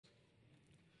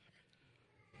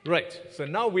Right, so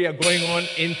now we are going on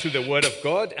into the Word of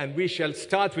God, and we shall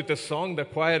start with a song. The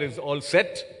choir is all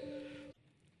set.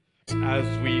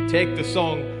 As we take the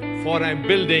song, For I'm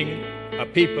Building a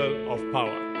People of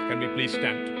Power. Can we please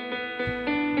stand?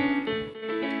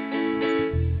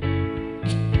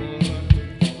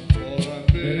 For I'm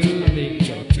building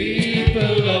a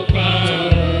people of power.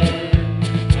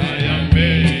 I am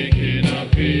making a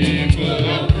people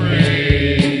of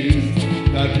praise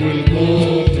that will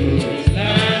go through this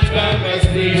land by my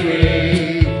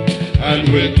spirit and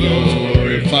will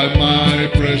glorify my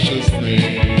precious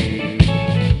name.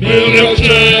 Build your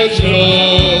church,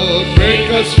 Lord, make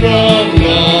us strong,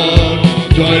 Lord,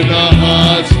 join our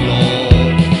hearts,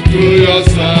 Lord, through your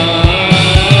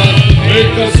Son.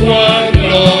 Make us one,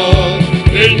 Lord,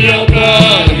 in your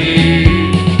body,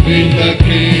 in the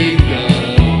kingdom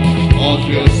of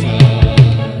your Son.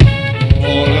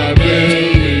 For I'm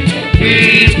building a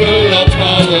people of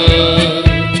power,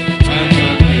 and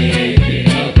I'm making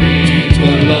a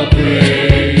people of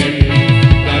praise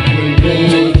that will go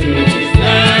through this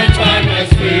land by my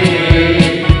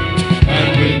spirit and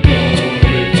will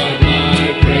glorify my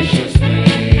precious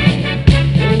name.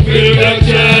 Build a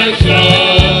church,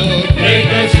 Lord, make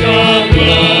us strong,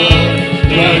 Lord,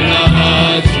 join our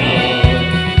hearts, Lord,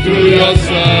 through your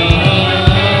Son.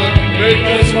 Make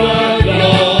us one,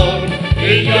 Lord,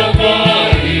 in your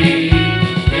body,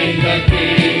 in the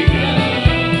kingdom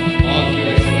of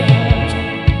your Son.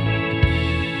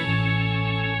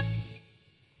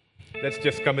 Let's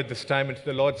just commit this time into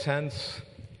the Lord's hands.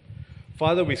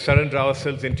 Father, we surrender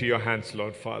ourselves into your hands,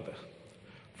 Lord Father.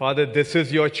 Father, this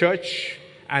is your church,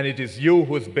 and it is you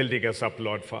who's building us up,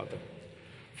 Lord Father.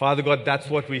 Father God, that's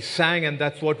what we sang, and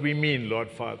that's what we mean,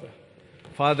 Lord Father.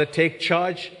 Father, take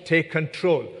charge, take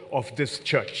control of this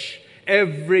church.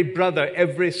 Every brother,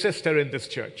 every sister in this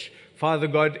church. Father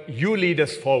God, you lead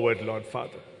us forward, Lord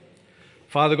Father.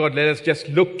 Father God, let us just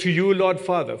look to you, Lord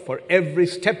Father, for every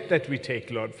step that we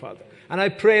take, Lord Father. And I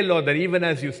pray, Lord, that even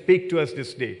as you speak to us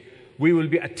this day, we will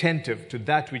be attentive to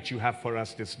that which you have for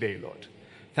us this day, Lord.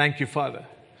 Thank you, Father.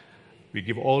 We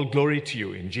give all glory to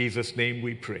you. In Jesus' name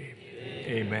we pray.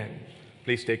 Amen.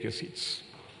 Please take your seats.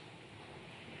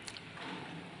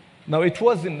 Now, it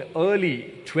was in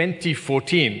early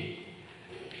 2014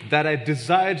 that I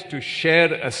desired to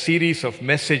share a series of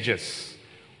messages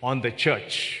on the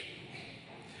church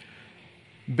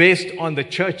based on the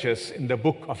churches in the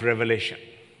book of Revelation.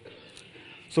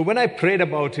 So when I prayed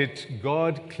about it,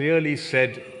 God clearly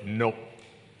said no.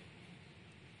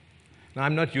 Now,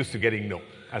 I'm not used to getting no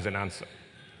as an answer.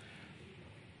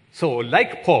 So,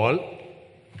 like Paul,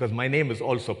 because my name is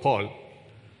also Paul,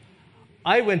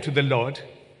 I went to the Lord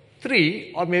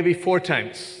 3 or maybe 4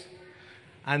 times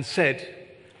and said,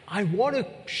 I want to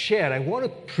share, I want to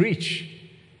preach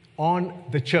on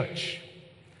the church.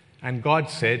 And God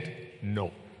said,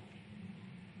 no.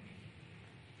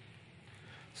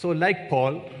 So like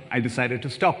Paul, I decided to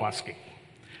stop asking.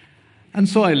 And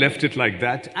so I left it like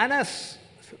that. And as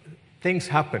things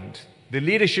happened, the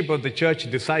leadership of the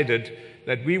church decided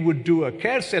that we would do a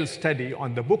carousel study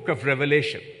on the book of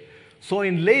Revelation. So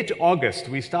in late August,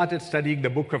 we started studying the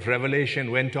book of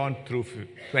Revelation, went on through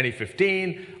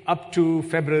 2015, up to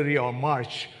February or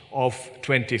March of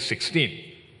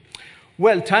 2016.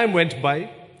 Well, time went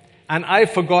by, and I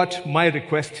forgot my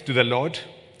request to the Lord.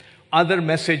 Other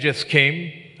messages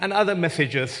came, and other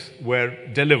messages were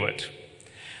delivered.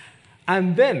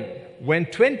 And then, when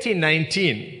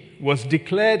 2019 was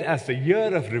declared as the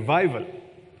year of revival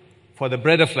for the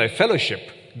Bread of Life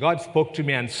Fellowship, God spoke to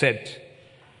me and said,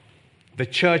 the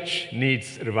church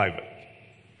needs revival.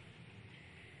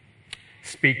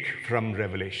 Speak from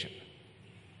Revelation.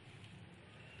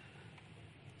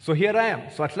 So here I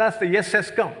am. So at last the yes has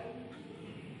come.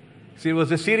 See, it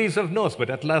was a series of no's,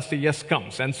 but at last the yes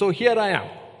comes. And so here I am.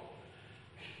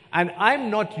 And I'm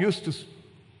not used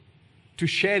to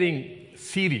sharing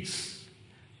series.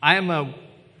 I am a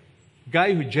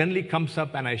guy who generally comes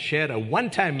up and I share a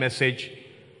one-time message,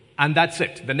 and that's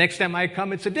it. The next time I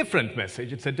come, it's a different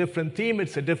message. It's a different theme.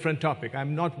 It's a different topic.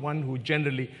 I'm not one who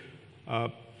generally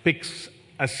picks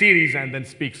a series and then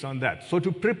speaks on that. So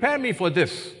to prepare me for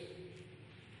this,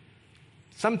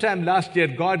 sometime last year,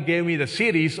 God gave me the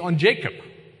series on Jacob.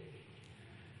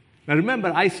 Now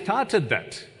remember, I started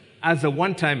that as a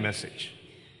one-time message.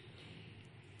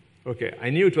 Okay,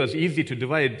 I knew it was easy to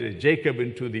divide Jacob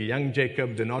into the young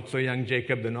Jacob, the not-so-young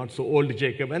Jacob, the not-so-old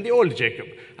Jacob, and the old Jacob.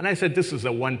 And I said, this is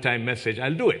a one-time message,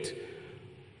 I'll do it.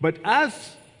 But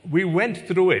as we went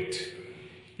through it,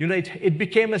 it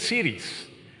became a series.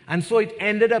 And so it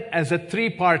ended up as a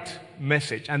 3-part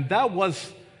message. And that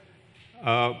was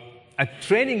a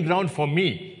training ground for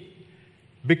me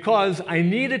because I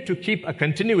needed to keep a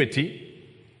continuity.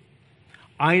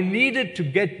 I needed to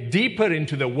get deeper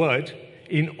into the Word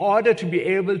in order to be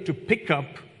able to pick up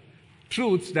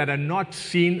truths that are not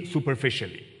seen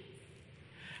superficially.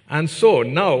 And so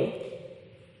now,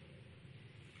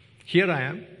 here I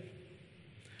am,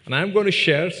 and I'm going to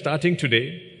share, starting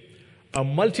today, a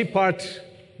multi-part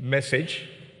message,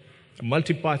 a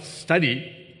multi-part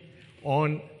study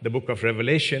on the book of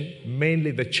Revelation,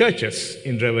 mainly the churches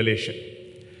in Revelation.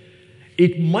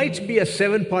 It might be a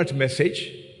 7-part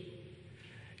message.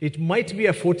 It might be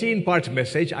a 14-part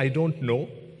message. I don't know.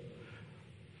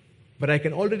 But I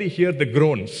can already hear the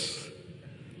groans.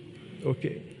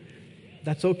 Okay.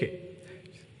 That's okay.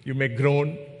 You may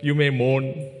groan, you may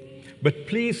moan, but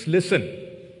please listen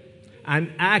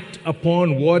and act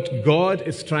upon what God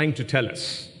is trying to tell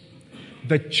us.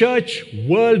 The church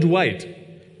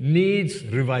worldwide needs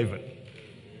revival.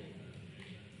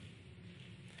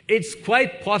 It's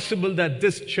quite possible that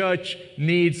this church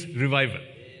needs revival.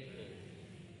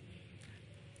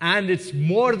 And it's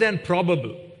more than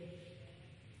probable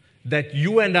that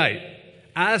you and I,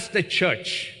 as the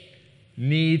church,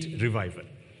 need revival.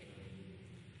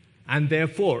 And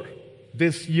therefore,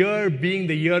 this year being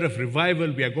the year of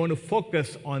revival, we are going to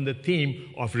focus on the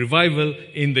theme of revival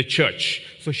in the church.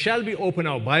 So shall we open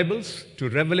our Bibles to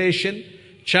Revelation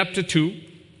chapter 2,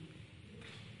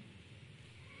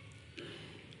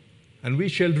 and we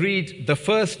shall read the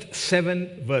first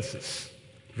 7 verses.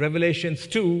 Revelations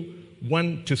 2,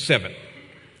 1 to 7.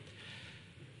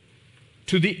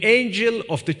 To the angel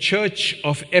of the church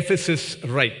of Ephesus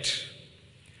write,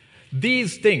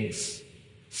 these things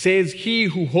says he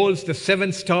who holds the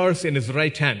 7 stars in his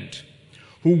right hand,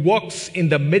 who walks in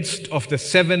the midst of the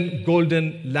 7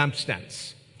 golden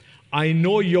lampstands. I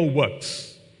know your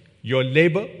works, your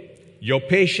labor, your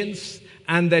patience,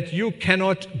 and that you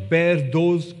cannot bear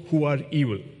those who are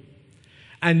evil.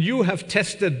 And you have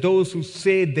tested those who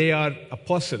say they are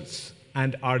apostles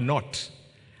and are not,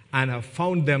 and have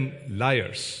found them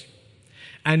liars.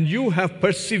 And you have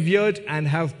persevered and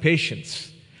have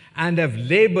patience, and have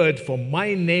labored for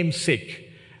my name's sake,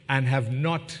 and have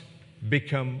not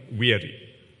become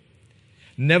weary.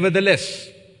 Nevertheless,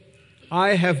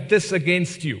 I have this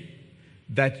against you,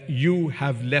 that you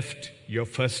have left your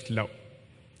first love.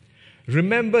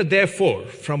 Remember, therefore,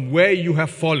 from where you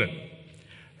have fallen,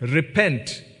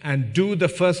 repent and do the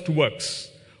first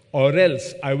works, or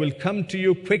else I will come to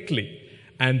you quickly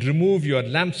and remove your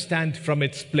lampstand from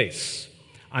its place,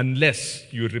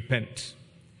 unless you repent.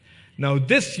 Now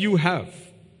this you have,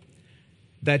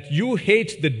 that you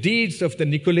hate the deeds of the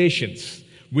Nicolaitans,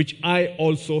 which I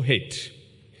also hate.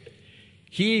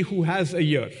 He who has a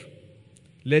ear,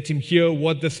 let him hear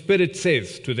what the Spirit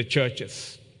says to the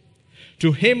churches.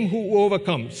 To him who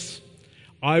overcomes,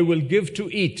 I will give to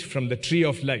eat from the tree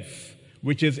of life,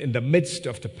 which is in the midst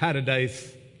of the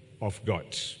paradise of God.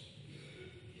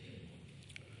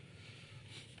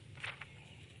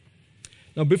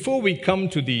 Now, before we come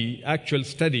to the actual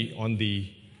study on the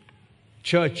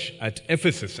church at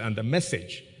Ephesus and the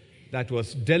message that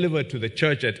was delivered to the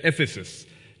church at Ephesus,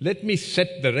 let me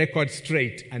set the record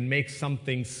straight and make some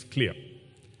things clear.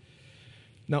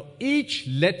 Now, each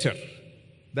letter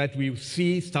that we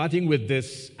see, starting with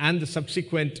this and the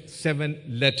subsequent 7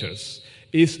 letters,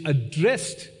 is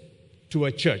addressed to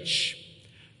a church.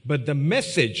 But the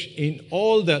message in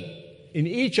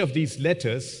each of these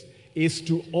letters is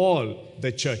to all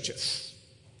the churches.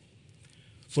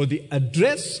 So the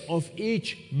address of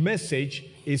each message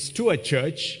is to a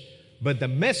church, but the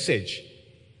message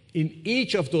in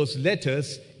each of those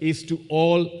letters is to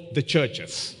all the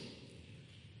churches.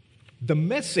 The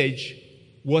message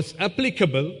was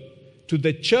applicable to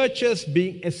the churches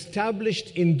being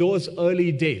established in those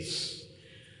early days.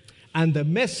 And the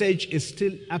message is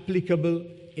still applicable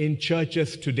in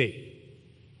churches today.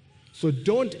 So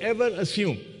don't ever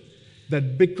assume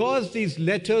that because these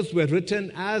letters were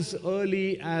written as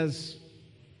early as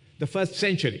the 1st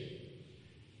century,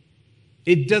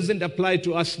 it doesn't apply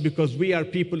to us because we are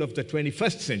people of the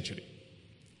 21st century.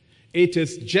 It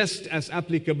is just as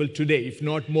applicable today, if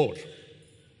not more,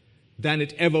 than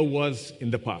it ever was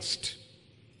in the past.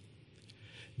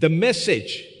 The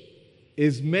message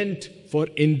is meant for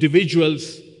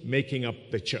individuals making up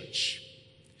the church,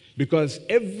 because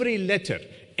every letter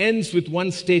ends with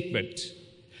one statement: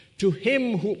 to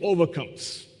him who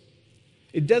overcomes.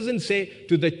 It doesn't say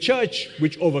to the church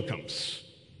which overcomes.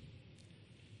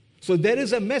 So there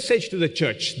is a message to the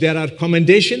church. There are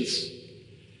commendations,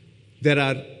 there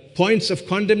are points of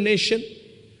condemnation,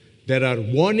 there are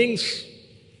warnings,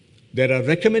 there are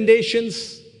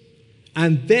recommendations,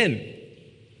 and then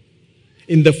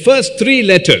in the first 3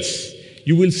 letters,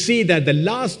 you will see that the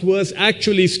last verse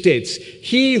actually states,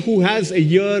 "He who has a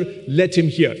ear, let him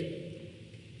hear."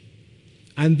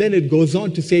 And then it goes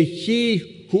on to say,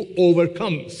 "He who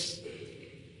overcomes."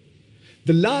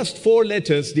 The last four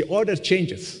letters, the order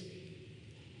changes.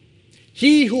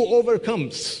 He who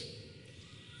overcomes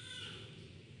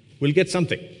will get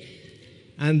something.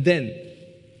 And then,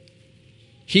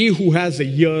 he who has a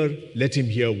ear, let him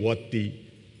hear what the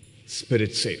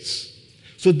Spirit says.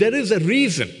 So there is a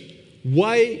reason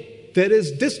why there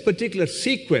is this particular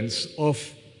sequence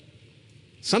of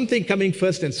something coming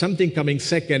first and something coming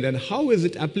second, and how is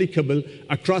it applicable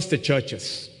across the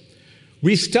churches.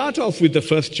 We start off with the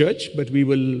first church, but we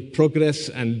will progress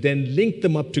and then link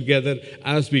them up together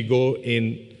as we go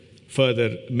in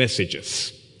further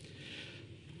messages.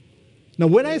 Now,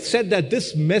 when I said that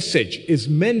this message is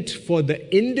meant for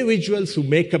the individuals who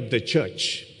make up the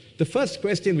church, the first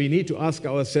question we need to ask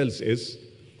ourselves is,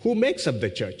 who makes up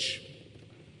the church?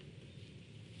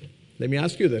 Let me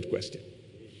ask you that question.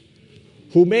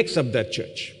 Who makes up that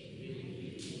church?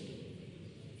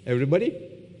 Everybody?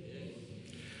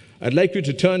 I'd like you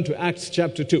to turn to Acts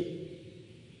chapter 2,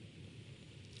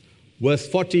 verse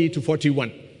 40 to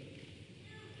 41.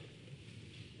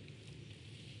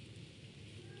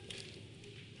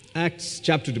 Acts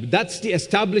chapter 2. That's the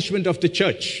establishment of the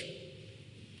church.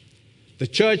 The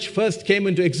church first came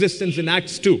into existence in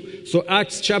Acts 2. So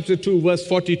Acts chapter 2, verse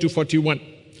 40 to 41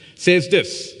 says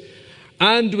this,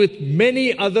 "And with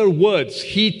many other words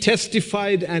he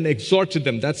testified and exhorted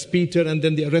them," that's Peter and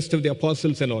then the rest of the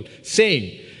apostles and all,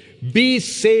 saying, "Be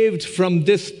saved from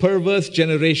this perverse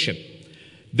generation."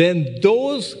 Then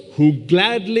those who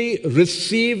gladly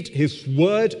received his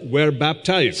word were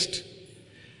baptized.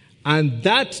 And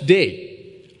that day,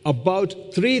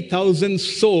 about 3,000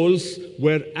 souls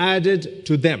were added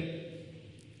to them.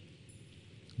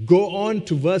 Go on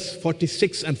to verse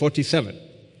 46 and 47.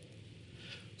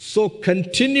 "So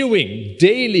continuing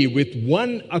daily with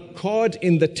one accord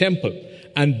in the temple,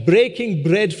 and breaking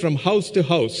bread from house to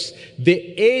house,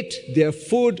 they ate their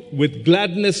food with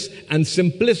gladness and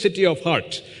simplicity of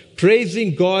heart,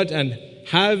 praising God and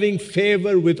having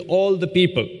favor with all the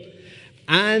people.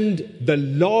 And the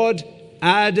Lord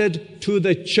added to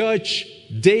the church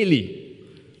daily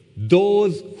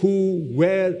those who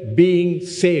were being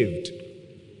saved."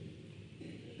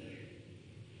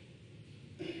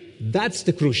 That's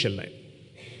the crucial line.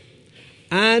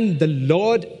 And the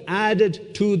Lord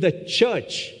added to the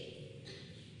church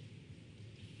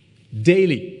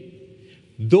daily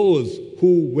those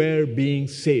who were being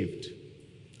saved.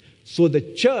 So the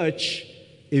church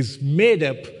is made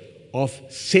up of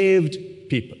saved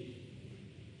people.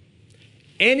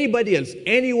 Anybody else,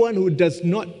 anyone who does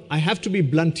not, I have to be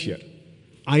blunt here.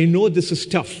 I know this is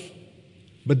tough,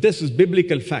 but this is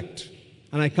biblical fact,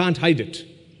 and I can't hide it.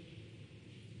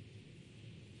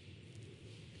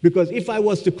 Because if I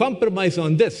was to compromise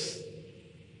on this,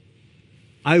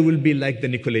 I will be like the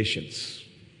Nicolaitans.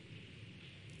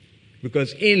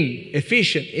 Because in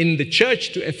the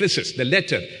church to Ephesus, the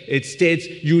letter, it states,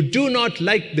 "You do not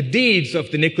like the deeds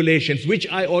of the Nicolaitans, which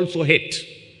I also hate."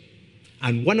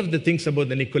 And one of the things about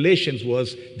the Nicolaitans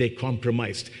was they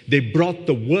compromised. They brought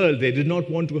the world. They did not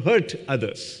want to hurt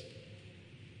others.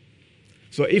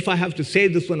 So if I have to say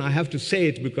this one, I have to say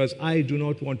it because I do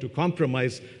not want to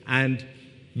compromise and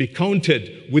be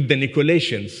counted with the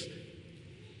Nicolaitans,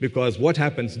 because what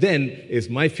happens then is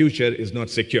my future is not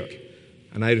secure.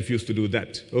 And I refuse to do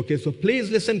that. Okay, so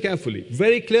please listen carefully.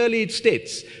 Very clearly it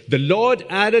states, the Lord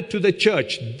added to the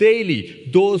church daily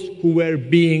those who were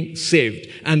being saved.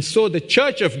 And so the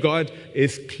church of God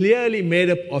is clearly made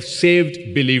up of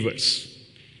saved believers.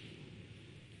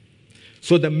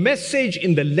 So the message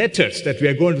in the letters that we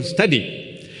are going to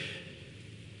study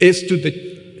is to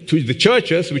the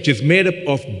churches, which is made up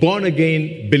of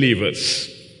born-again believers.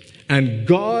 And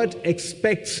God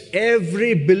expects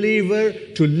every believer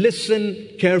to listen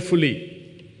carefully.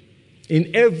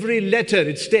 In every letter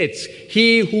it states,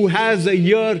 "He who has a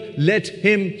ear, let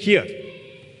him hear."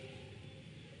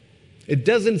 It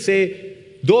doesn't say,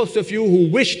 "Those of you who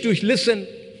wish to listen,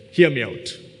 hear me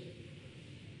out."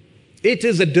 It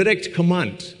is a direct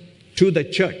command to the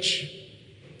church.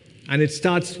 And it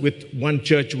starts with one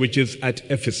church, which is at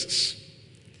Ephesus.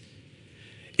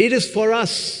 It is for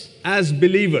us as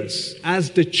believers,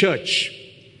 as the church,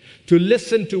 to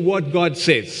listen to what God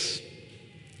says,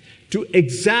 to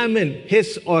examine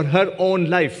his or her own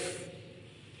life,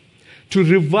 to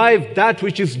revive that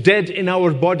which is dead in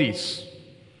our bodies,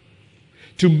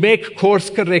 to make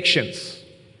course corrections,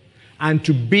 and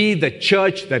to be the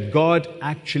church that God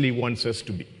actually wants us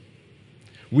to be.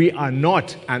 We are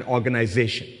not an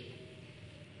organization.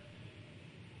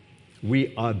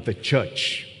 We are the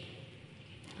church.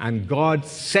 And God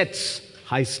sets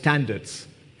high standards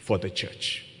for the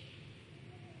church.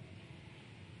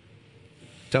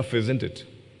 Tough, isn't it?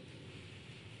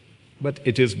 But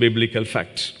it is biblical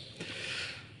fact.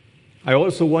 I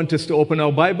also want us to open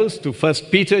our Bibles to 1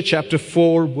 Peter chapter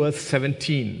 4, verse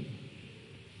 17.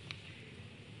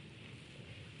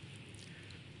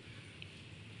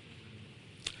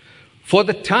 For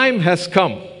the time has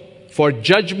come for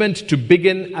judgment to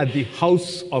begin at the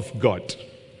house of God.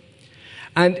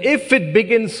 And if it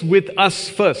begins with us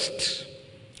first,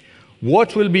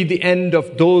 what will be the end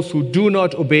of those who do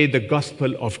not obey the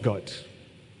gospel of God?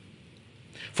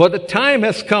 For the time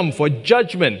has come for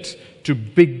judgment to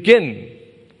begin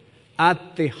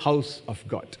at the house of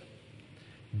God.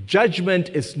 Judgment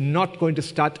is not going to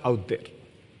start out there.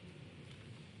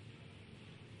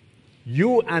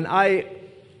 You and I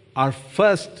are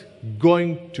first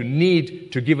going to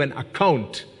need to give an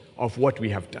account of what we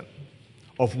have done,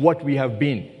 of what we have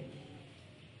been.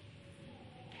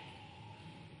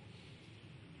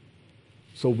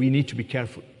 So we need to be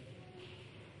careful.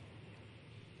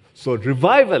 So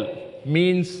revival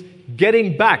means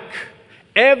getting back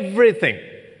everything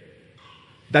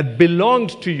that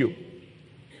belonged to you,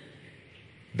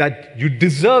 that you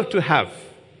deserve to have,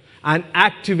 and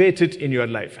activate it in your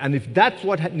life. And if that's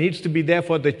what needs to be there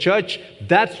for the church,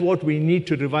 that's what we need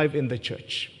to revive in the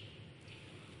church.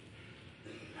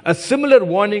 A similar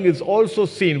warning is also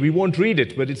seen, we won't read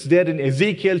it, but it's there in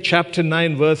Ezekiel chapter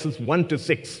 9, verses 1 to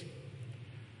 6,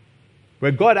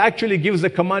 where God actually gives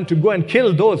the command to go and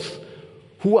kill those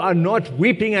who are not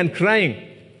weeping and crying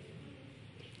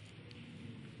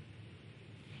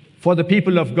for the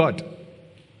people of God.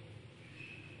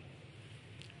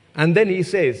 And then he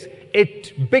says,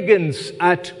 it begins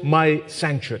at my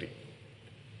sanctuary.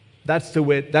 That's the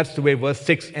way verse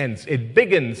 6 ends. It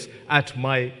begins at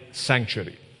my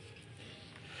sanctuary.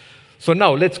 So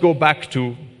now let's go back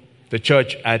to the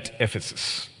church at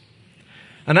Ephesus.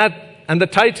 And the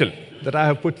title that I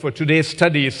have put for today's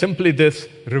study is simply this: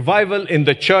 Revival in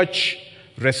the Church,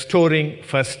 Restoring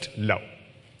First Love.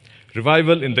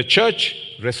 Revival in the church,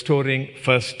 restoring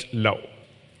first love.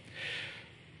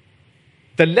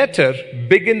 The letter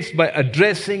begins by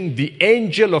addressing the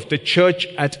angel of the church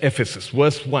at Ephesus,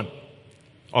 verse 1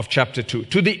 of chapter 2.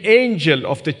 To the angel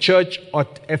of the church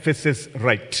at Ephesus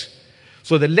write.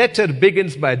 So the letter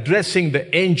begins by addressing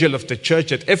the angel of the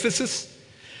church at Ephesus.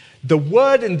 The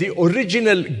word in the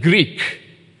original Greek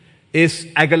is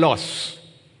agelos,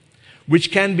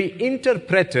 which can be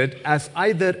interpreted as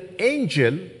either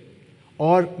angel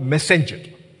or messenger.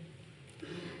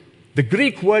 The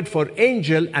Greek word for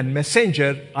angel and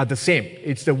messenger are the same.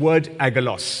 It's the word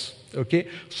agelos. Okay?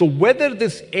 So whether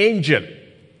this angel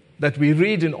that we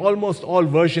read in almost all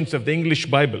versions of the English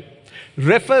Bible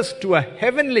refers to a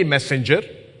heavenly messenger,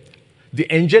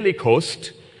 the angelic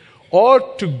host, or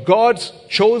to God's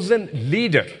chosen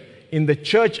leader in the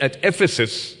church at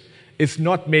Ephesus is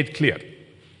not made clear,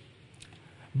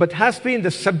 but has been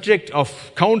the subject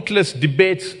of countless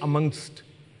debates amongst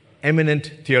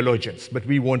eminent theologians. But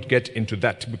we won't get into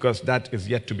that because that is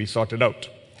yet to be sorted out.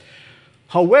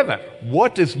 However,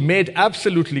 what is made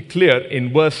absolutely clear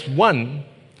in verse 1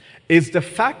 is the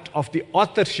fact of the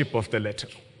authorship of the letter.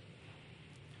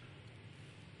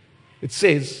 It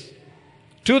says,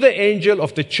 to the angel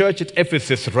of the church at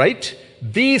Ephesus write,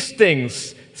 these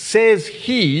things says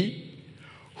he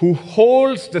who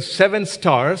holds the 7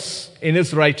 stars in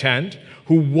his right hand,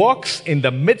 who walks in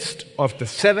the midst of the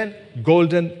 7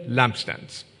 golden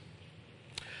lampstands.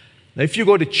 Now, if you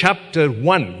go to chapter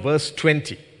 1, verse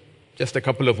 20, just a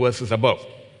couple of verses above,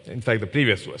 in fact, the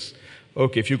previous verse.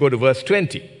 Okay, if you go to verse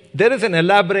 20, there is an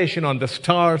elaboration on the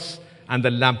stars and the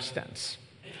lampstands.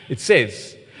 It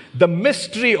says, the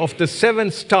mystery of the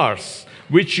 7 stars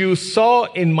which you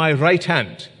saw in my right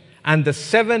hand and the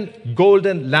 7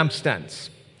 golden lampstands.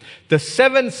 The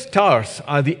 7 stars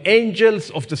are the angels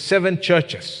of the 7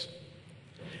 churches,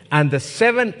 and the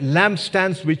 7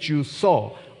 lampstands which you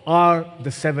saw are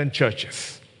the 7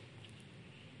 churches.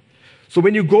 So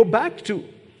when you go back to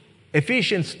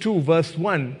Ephesians 2 verse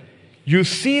 1, you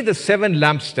see the 7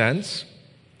 lampstands,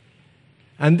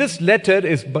 and this letter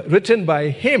is written by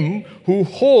him who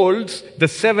holds the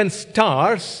 7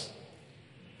 stars.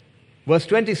 Verse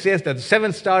 20 says that the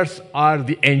 7 stars are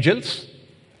the angels.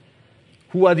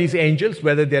 Who are these angels?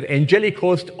 Whether they're angelic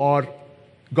host or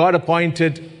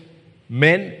God-appointed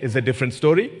men is a different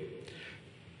story.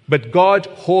 But God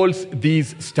holds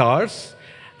these stars,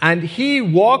 and he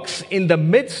walks in the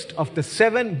midst of the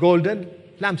 7 golden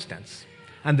lampstands.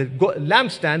 And the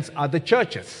lampstands are the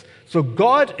churches. So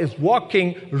God is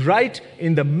walking right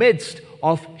in the midst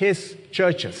of his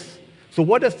churches. So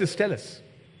what does this tell us?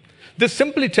 This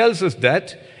simply tells us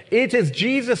that it is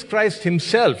Jesus Christ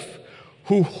himself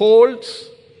who holds,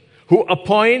 who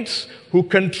appoints, who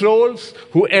controls,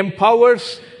 who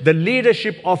empowers the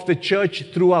leadership of the church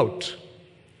throughout.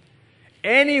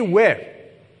 Anywhere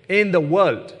in the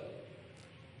world,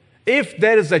 if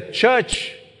there is a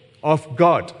church of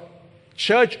God,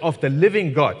 church of the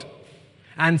living God,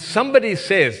 and somebody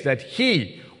says that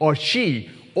he or she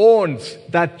owns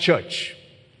that church,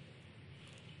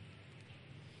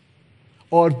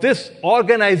 or this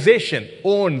organization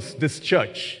owns this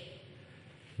church,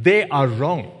 they are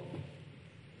wrong.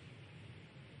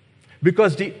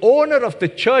 Because the owner of the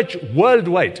church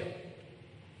worldwide,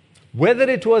 whether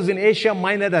it was in Asia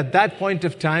Minor at that point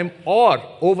of time or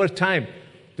over time,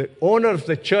 the owner of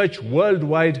the church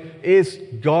worldwide is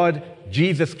God,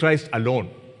 Jesus Christ alone.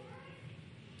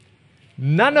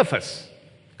 None of us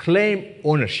claim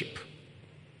ownership.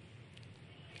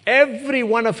 Every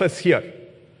one of us here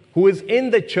who is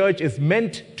in the church is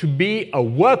meant to be a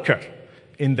worker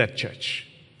in that church.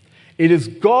 It is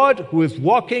God who is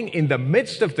walking in the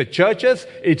midst of the churches.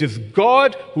 It is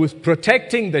God who is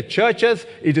protecting the churches.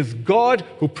 It is God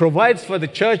who provides for the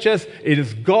churches. It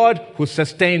is God who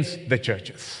sustains the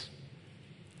churches.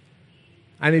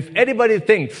 And if anybody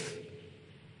thinks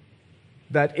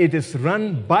that it is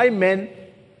run by men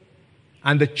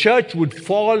and the church would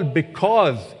fall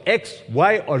because X,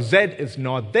 Y, or Z is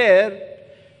not there,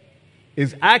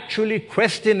 is actually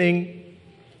questioning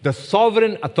the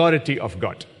sovereign authority of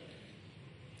God.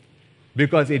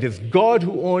 Because it is God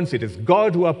who owns, it is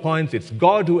God who appoints, it's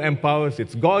God who empowers,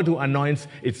 it's God who anoints,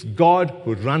 it's God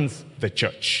who runs the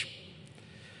church.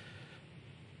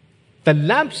 The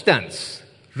lampstands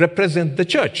represent the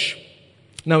church.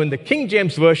 Now, in the King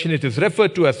James Version, it is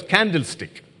referred to as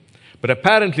candlestick. But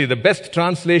apparently, the best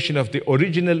translation of the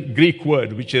original Greek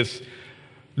word, which is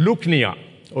luknia,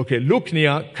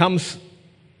 luknia comes,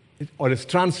 or is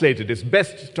translated, is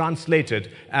best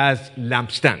translated as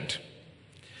lampstand.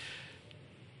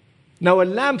 Now, a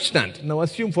lampstand, now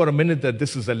assume for a minute that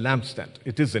this is a lampstand.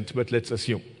 It isn't, but let's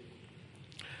assume.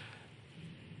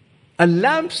 A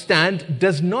lampstand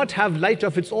does not have light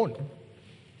of its own.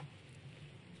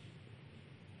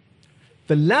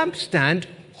 The lampstand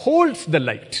holds the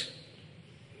light.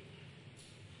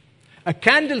 A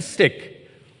candlestick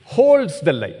holds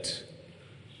the light.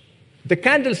 The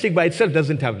candlestick by itself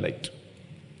doesn't have light.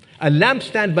 A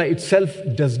lampstand by itself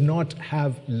does not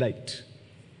have light.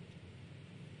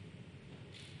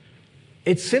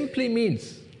 It simply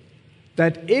means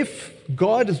that if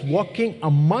God is walking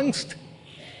amongst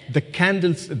the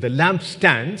candles, the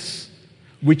lampstands,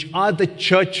 which are the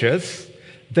churches,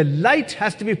 the light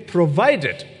has to be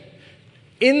provided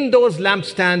in those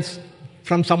lampstands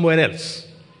from somewhere else.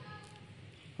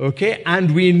 Okay?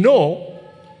 And we know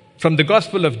from the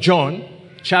Gospel of John,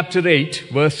 chapter 8,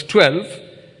 verse 12,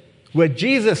 where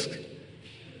Jesus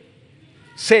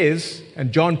says,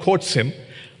 and John quotes him,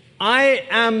 I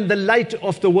am the light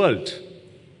of the world.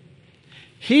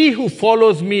 He who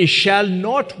follows me shall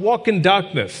not walk in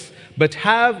darkness, but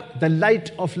have the light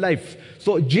of life.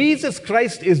 So Jesus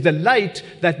Christ is the light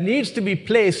that needs to be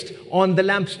placed on the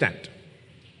lampstand.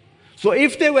 So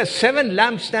if there were 7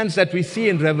 lampstands that we see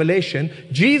in Revelation,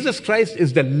 Jesus Christ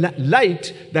is the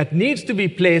light that needs to be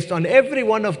placed on every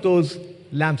one of those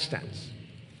lampstands.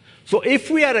 So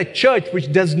if we are a church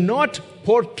which does not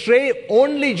portray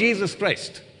only Jesus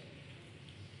Christ,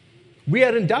 we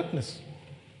are in darkness.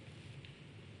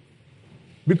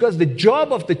 Because the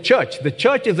job of the church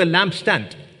is a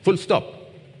lampstand, full stop.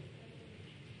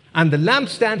 And the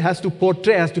lampstand has to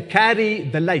portray, has to carry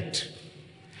the light.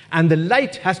 And the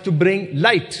light has to bring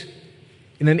light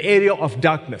in an area of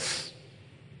darkness.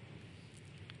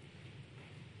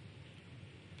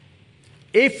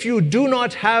 If you do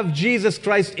not have Jesus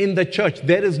Christ in the church,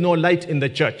 there is no light in the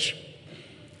church,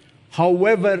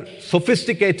 however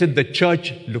sophisticated the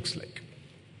church looks like.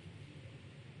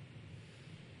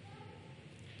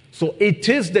 So it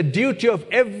is the duty of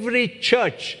every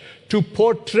church to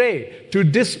portray, to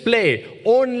display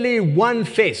only one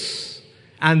face,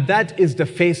 and that is the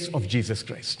face of Jesus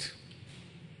Christ.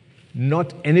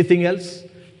 Not anything else,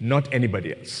 not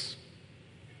anybody else.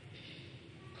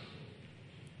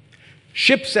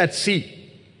 Ships at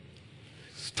sea,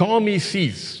 stormy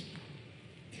seas,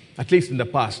 at least in the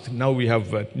past, now we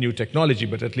have new technology,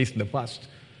 but at least in the past,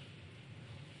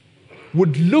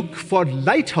 would look for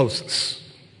lighthouses,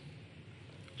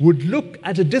 would look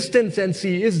at a distance and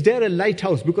see, is there a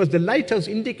lighthouse? Because the lighthouse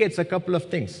indicates a couple of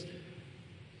things.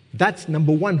 That's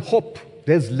number 1, hope.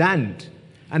 There's land.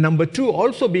 And number 2,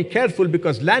 also be careful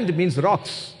because land means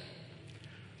rocks.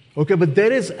 Okay, but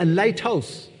there is a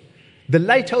lighthouse. The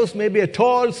lighthouse may be a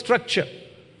tall structure,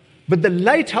 but the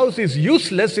lighthouse is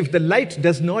useless if the light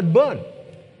does not burn.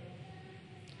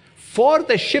 For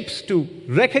the ships to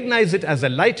recognize it as a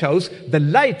lighthouse, the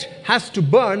light has to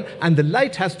burn, and the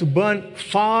light has to burn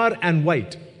far and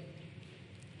wide.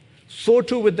 So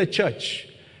too with the church.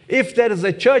 If there is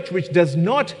a church which does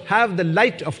not have the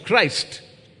light of Christ,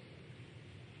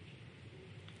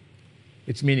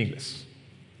 it's meaningless.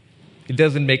 It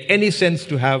doesn't make any sense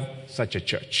to have such a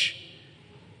church.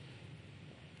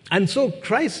 And so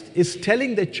Christ is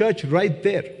telling the church right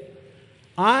there,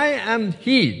 I am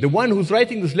He, the one who's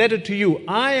writing this letter to you.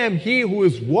 I am He who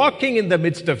is walking in the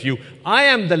midst of you. I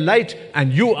am the light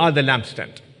and you are the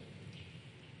lampstand.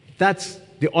 That's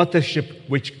the authorship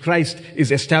which Christ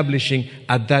is establishing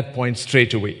at that point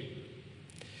straight away.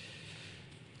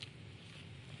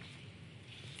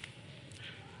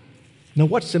 Now,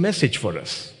 what's the message for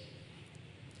us?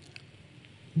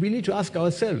 We need to ask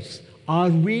ourselves, are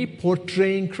we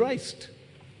portraying Christ?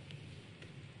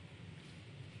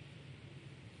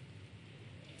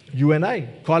 You and I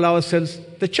call ourselves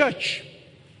the church.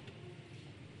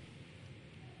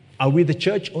 Are we the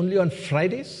church only on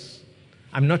Fridays?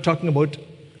 I'm not talking about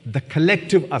the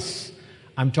collective us.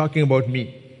 I'm talking about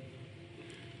me.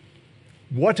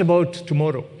 What about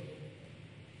tomorrow?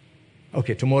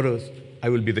 Okay, tomorrow I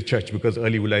will be the church because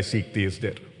early will I seek thee is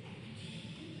there.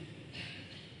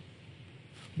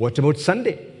 What about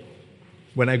Sunday?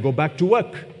 When I go back to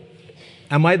work,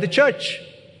 am I the church?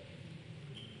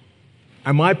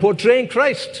 Am I portraying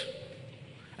Christ?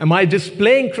 Am I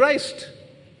displaying Christ?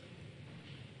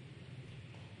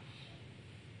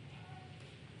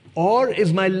 Or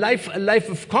is my life a life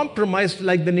of compromise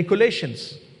like the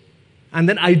Nicolaitans? And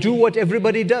then I do what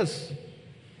everybody does.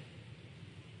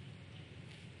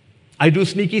 I do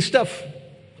sneaky stuff.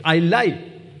 I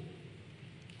lie.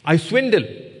 I swindle.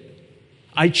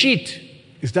 I cheat.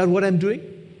 Is that what I'm doing?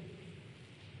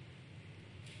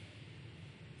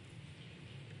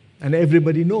 And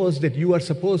everybody knows that you are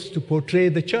supposed to portray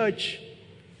the church.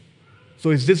 So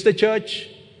is this the church?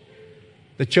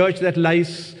 The church that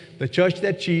lies, the church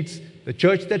that cheats, the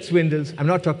church that swindles. I'm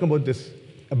not talking about this,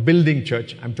 a building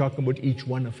church. I'm talking about each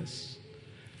one of us.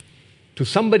 To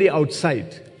somebody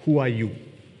outside, who are you?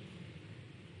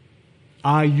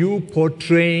 Are you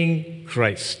portraying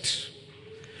Christ?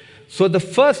 So the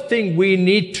first thing we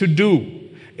need to do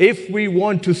if we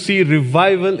want to see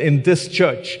revival in this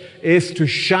church is to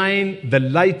shine the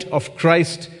light of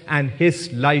Christ and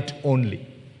His light only.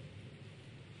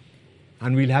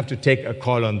 And we'll have to take a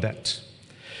call on that.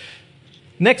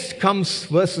 Next comes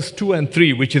verses 2 and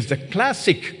 3, which is the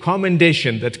classic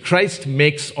commendation that Christ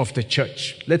makes of the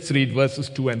church. Let's read verses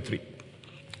 2 and 3.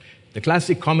 The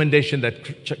classic commendation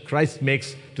that Christ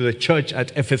makes to the church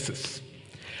at Ephesus.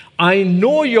 I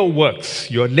know your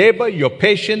works, your labor, your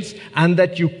patience, and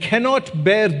that you cannot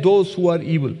bear those who are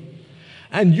evil.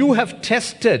 And you have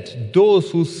tested those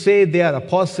who say they are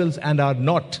apostles and are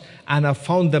not, and have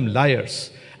found them liars.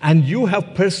 And you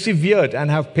have persevered and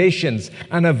have patience,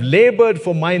 and have labored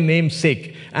for my name's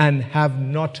sake, and have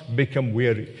not become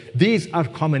weary. These are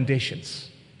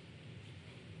commendations.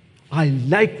 I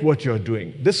like what you're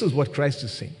doing. This is what Christ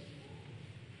is saying.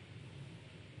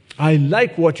 I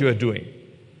like what you're doing.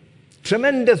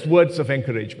 Tremendous words of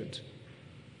encouragement.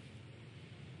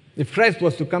 If Christ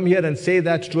was to come here and say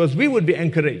that to us, we would be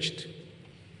encouraged.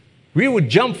 We would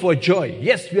jump for joy.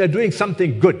 Yes, we are doing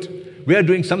something good. We are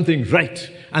doing something right.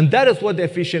 And that is what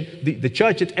the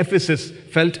church at Ephesus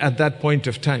felt at that point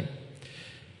of time.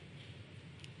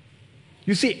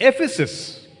 You see,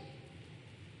 Ephesus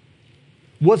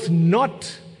was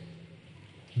not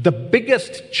the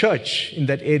biggest church in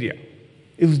that area.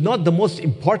 It was not the most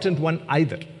important one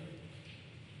either.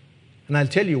 And I'll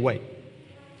tell you why.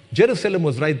 Jerusalem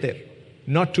was right there,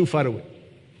 not too far away.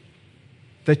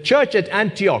 The church at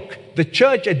Antioch, the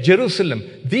church at Jerusalem,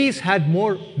 these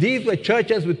were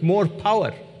churches with more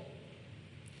power.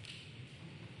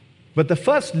 But the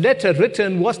first letter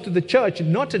written was to the church,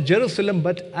 not at Jerusalem,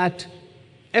 but at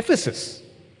Ephesus.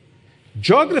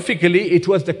 Geographically, it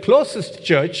was the closest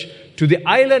church to the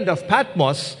island of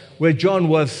Patmos, where John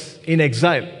was in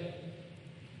exile.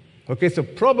 Okay, so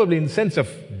probably in the sense of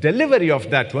delivery of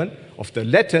that one, of the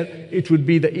letter, it would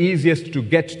be the easiest to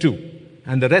get to.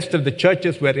 And the rest of the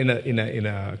churches were in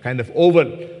a kind of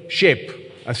oval shape,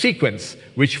 a sequence,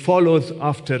 which follows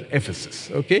after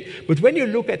Ephesus. Okay? But when you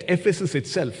look at Ephesus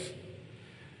itself,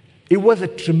 it was a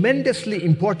tremendously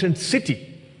important city.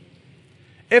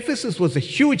 Ephesus was a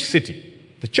huge city.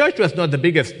 The church was not the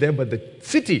biggest there, but the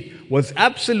city was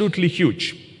absolutely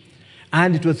huge.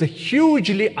 And it was a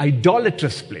hugely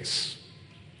idolatrous place.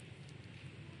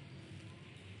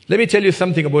 Let me tell you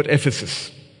something about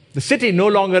Ephesus. The city no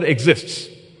longer exists,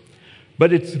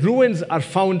 but its ruins are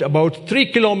found about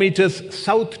 3 kilometers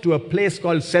south to a place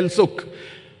called Selçuk,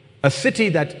 a city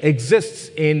that exists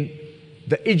in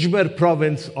the Izmir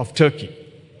province of Turkey.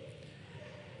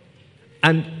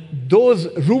 And those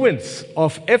ruins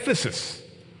of Ephesus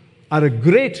are a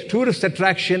great tourist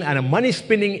attraction and a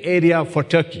money-spinning area for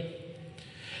Turkey.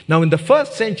 Now, in the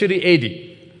 1st century AD,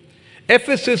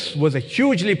 Ephesus was a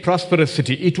hugely prosperous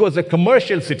city. It was a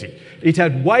commercial city. It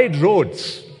had wide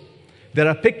roads. There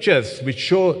are pictures which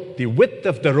show the width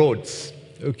of the roads.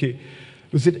 Okay.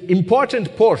 It was an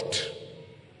important port,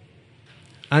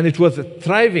 and it was a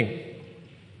thriving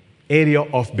area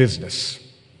of business.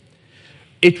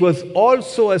 It was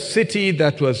also a city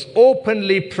that was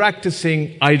openly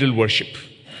practicing idol worship.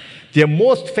 Their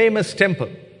most famous temple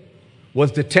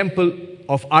was the temple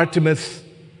of Artemis,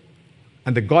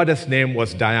 and the goddess name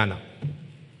was Diana.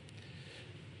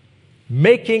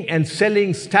 Making and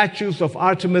selling statues of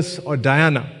Artemis or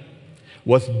Diana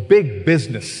was big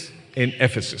business in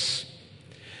Ephesus.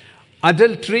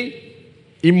 Adultery,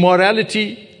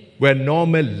 immorality were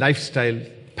normal lifestyle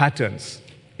patterns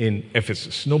in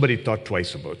Ephesus. Nobody thought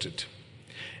twice about it.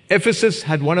 Ephesus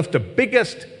had one of the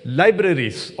biggest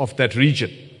libraries of that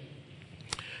region.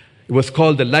 It was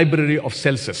called the Library of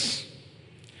Celsus.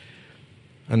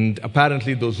 And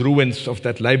apparently those ruins of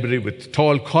that library with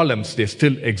tall columns, they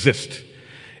still exist.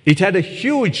 It had a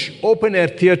huge open-air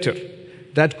theater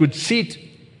that could seat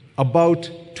about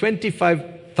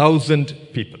 25,000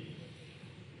 people.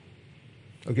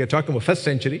 Okay, talking about 1st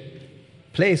century,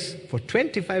 place for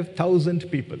 25,000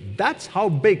 people. That's how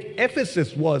big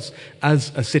Ephesus was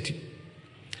as a city.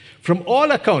 From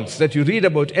all accounts that you read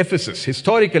about Ephesus,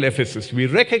 historical Ephesus, we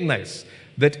recognize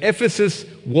that Ephesus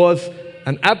was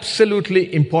an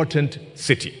absolutely important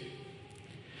city.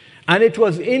 And it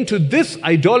was into this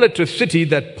idolatrous city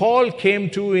that Paul came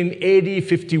to in AD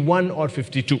 51 or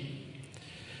 52.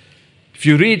 If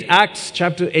you read Acts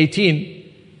chapter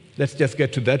 18, let's just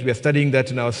get to that. We are studying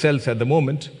that in our cells at the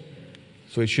moment,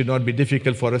 so it should not be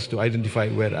difficult for us to identify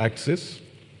where Acts is.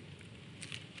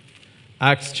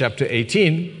 Acts chapter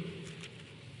 18.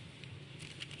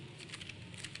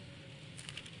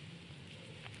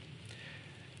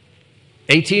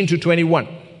 to 21.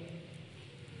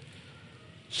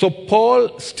 So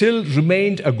Paul still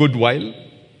remained a good while.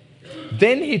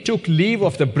 Then he took leave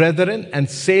of the brethren and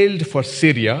sailed for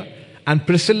Syria, and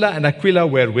Priscilla and Aquila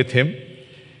were with him.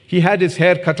 He had his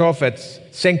hair cut off at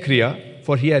Cenchrea,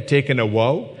 for he had taken a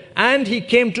vow, and he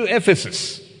came to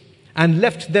Ephesus and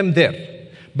left them there.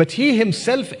 But he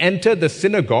himself entered the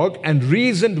synagogue and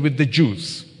reasoned with the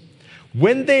Jews.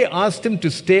 When they asked him to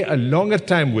stay a longer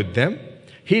time with them,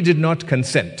 he did not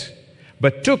consent,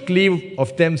 but took leave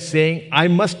of them, saying, I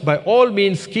must by all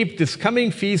means keep this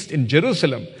coming feast in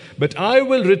Jerusalem, but I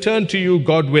will return to you,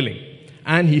 God willing.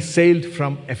 And he sailed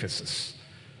from Ephesus.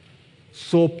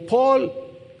 So Paul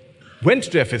went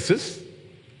to Ephesus,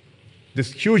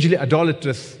 this hugely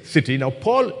idolatrous city. Now,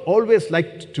 Paul always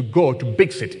liked to go to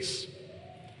big cities.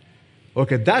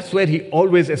 Okay, that's where he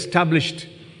always established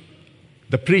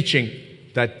the preaching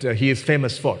that he is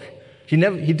famous for. He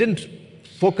didn't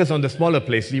focus on the smaller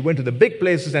places. He went to the big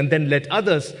places and then let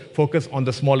others focus on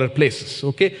the smaller places.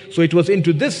 Okay? So it was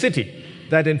into this city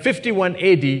that in 51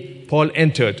 AD, Paul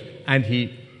entered, and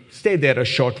he stayed there a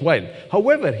short while.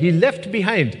 However, he left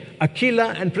behind Aquila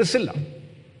and Priscilla.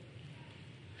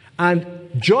 And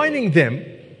joining them,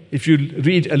 if you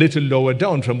read a little lower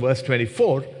down from verse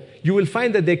 24, you will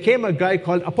find that there came a guy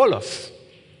called Apollos.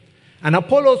 And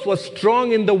Apollos was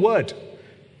strong in the word.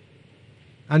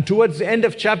 And towards the end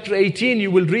of chapter 18, you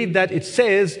will read that it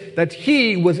says that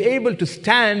he was able to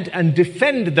stand and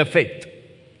defend the faith.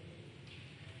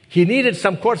 He needed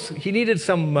some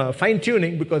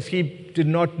fine-tuning because he did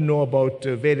not know about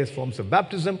various forms of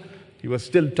baptism. He was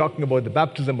still talking about the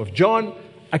baptism of John.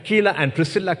 Aquila and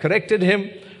Priscilla corrected him,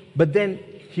 but then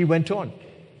he went on.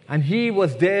 And he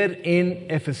was there in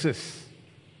Ephesus.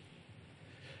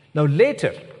 Now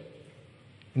later,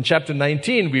 in chapter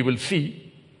 19, we will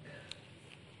see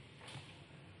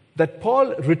that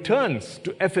Paul returns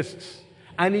to Ephesus,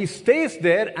 and he stays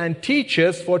there and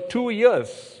teaches for 2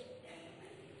 years.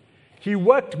 He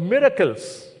worked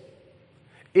miracles.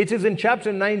 It is in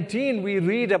chapter 19 we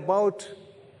read about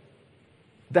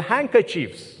the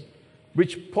handkerchiefs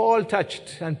which Paul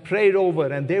touched and prayed over,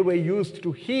 and they were used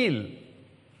to heal.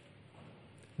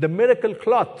 The miracle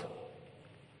cloth.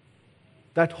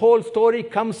 That whole story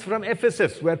comes from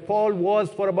Ephesus, where Paul was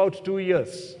for about 2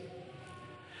 years.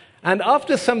 And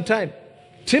after some time,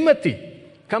 Timothy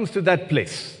comes to that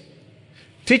place.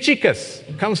 Tychicus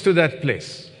comes to that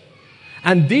place.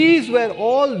 And these were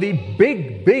all the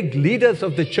big leaders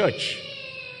of the church.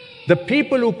 The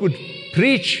people who could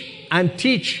preach and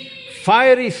teach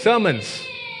fiery sermons,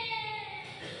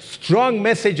 strong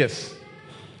messages,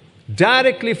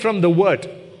 directly from the Word.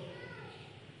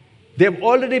 They've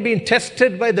already been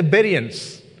tested by the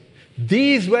Bereans.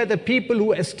 These were the people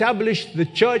who established the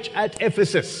church at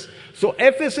Ephesus. So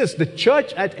Ephesus, the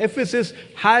church at Ephesus,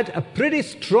 had a pretty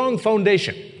strong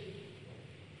foundation.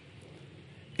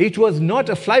 It was not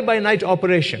a fly-by-night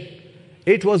operation.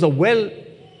 It was a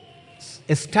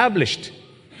well-established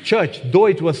church, though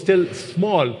it was still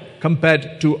small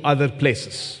compared to other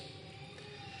places.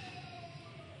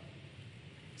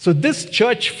 So this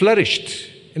church flourished.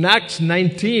 In Acts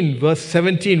 19, verse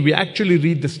 17, we actually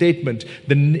read the statement.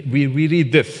 We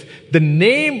read this. The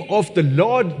name of the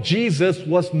Lord Jesus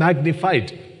was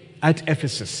magnified at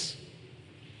Ephesus.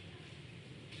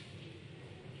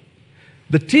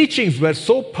 The teachings were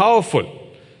so powerful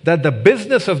that the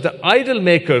business of the idol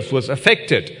makers was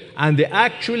affected, and they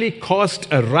actually caused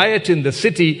a riot in the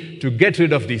city to get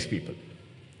rid of these people,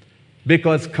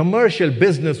 because commercial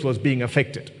business was being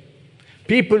affected.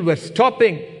 People were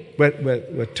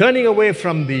were turning away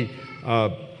from the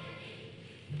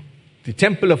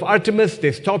temple of Artemis.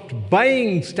 They stopped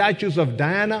buying statues of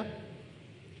Diana,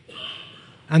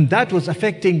 and that was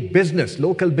affecting business,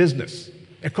 local business.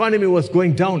 Economy was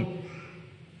going down.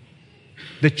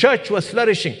 The church was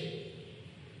flourishing.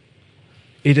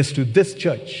 It is to this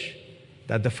church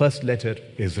that the first letter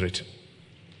is written.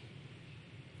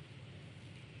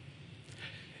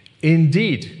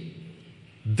 Indeed,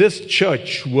 this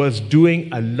church was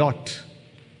doing a lot,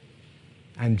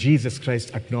 and Jesus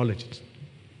Christ acknowledged it.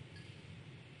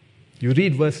 You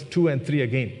read verse 2 and 3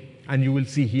 again, and you will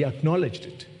see he acknowledged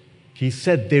it. He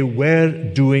said they were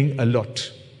doing a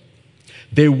lot.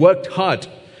 They worked hard.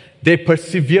 They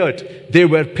persevered. They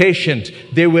were patient.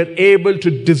 They were able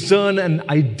to discern and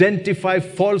identify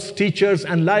false teachers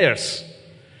and liars.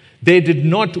 They did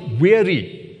not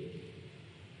weary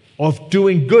of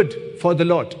doing good for the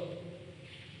Lord.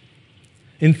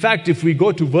 In fact, if we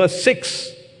go to verse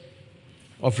 6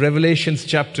 of Revelation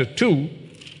chapter 2,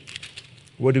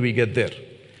 what do we get there?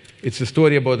 It's a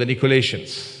story about the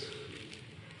Nicolaitans.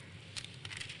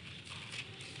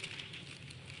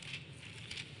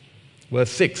 Verse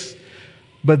 6.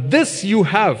 But this you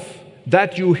have,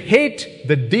 that you hate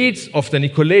the deeds of the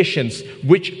Nicolaitans,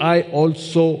 which I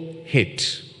also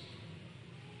hate.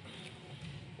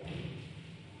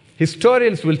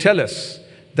 Historians will tell us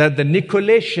that the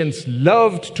Nicolaitans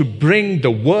loved to bring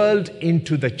the world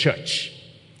into the church,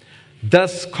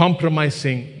 thus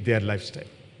compromising their lifestyle.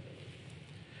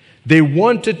 They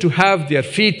wanted to have their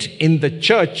feet in the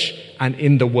church and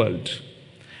in the world.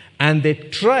 And they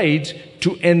tried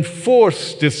to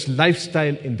enforce this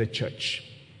lifestyle in the church.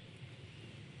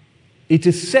 It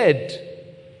is said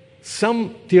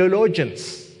some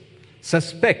theologians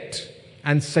suspect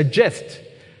and suggest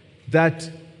that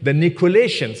the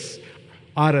Nicolaitans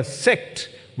are a sect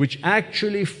which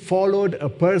actually followed a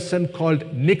person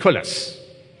called Nicholas.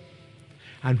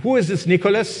 And who is this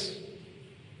Nicholas?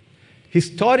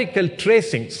 Historical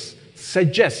tracings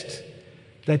suggest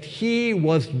that he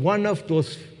was one of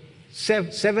those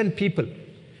seven people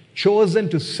chosen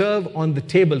to serve on the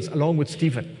tables along with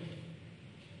Stephen.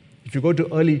 If you go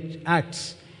to early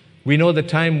Acts, we know the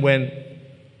time when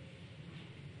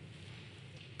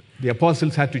the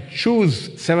apostles had to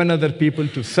choose 7 other people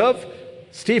to serve.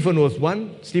 Stephen was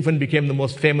one. Stephen became the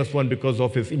most famous one because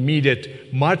of his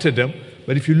immediate martyrdom.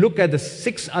 But if you look at the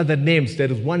 6 other names,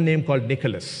 there is one name called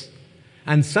Nicholas.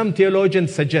 And some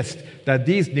theologians suggest that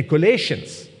these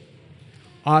Nicolaitans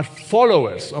are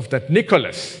followers of that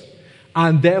Nicholas.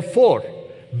 And therefore,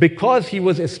 because he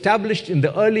was established in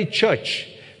the early church,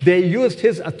 they used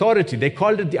his authority. They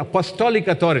called it the apostolic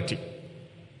authority.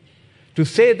 To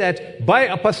say that by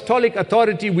apostolic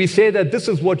authority, we say that this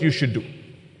is what you should do.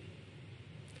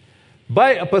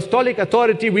 By apostolic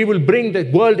authority, we will bring the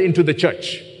world into the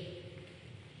church.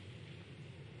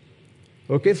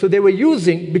 Okay, so they were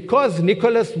using, because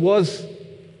Nicholas was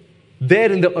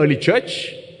there in the early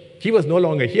church, he was no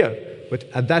longer here, but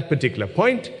at that particular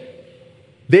point,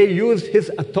 they used his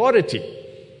authority.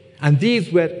 And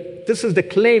this is the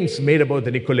claims made about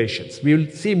the Nicolaitans. We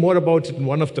will see more about it in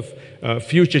one of the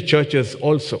future churches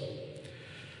also.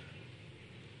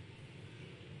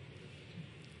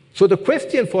 So the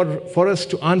question for us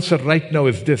to answer right now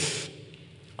is this: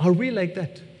 are we like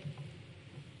that?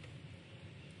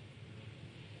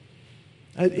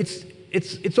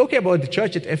 It's okay about the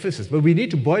church at Ephesus, but we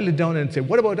need to boil it down and say,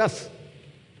 what about us?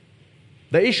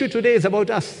 The issue today is about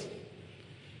us.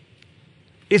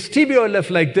 Is TBOLF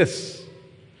like this?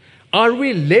 Are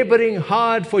we laboring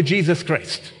hard for Jesus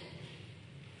Christ?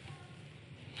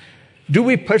 Do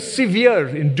we persevere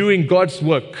in doing God's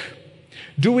work?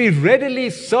 Do we readily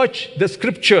search the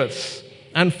scriptures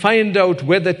and find out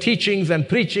whether teachings and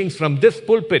preachings from this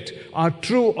pulpit are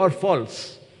true or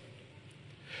false?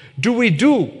 Do we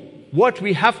do what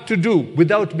we have to do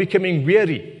without becoming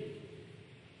weary?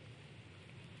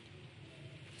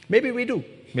 Maybe we do,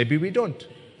 maybe we don't.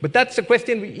 But that's the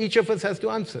question each of us has to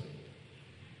answer.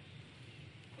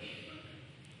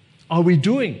 Are we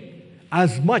doing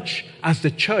as much as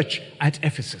the church at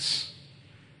Ephesus?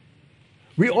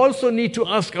 We also need to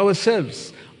ask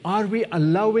ourselves, are we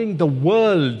allowing the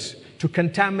world to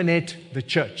contaminate the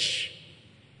church?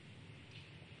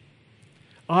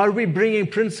 Are we bringing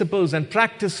principles and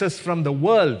practices from the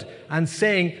world and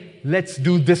saying, let's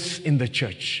do this in the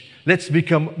church. Let's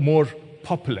become more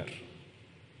popular.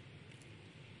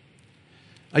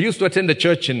 I used to attend a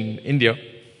church in India,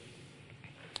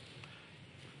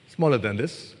 smaller than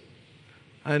this,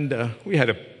 and we had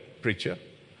a preacher.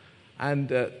 And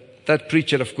that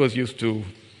preacher, of course, used to,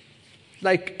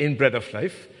 like in Bread of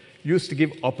Life, used to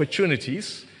give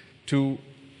opportunities to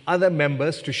other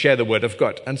members to share the Word of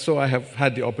God. And so I have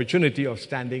had the opportunity of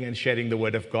standing and sharing the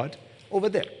Word of God over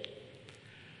there.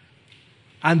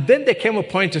 And then there came a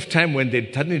point of time when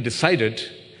they suddenly decided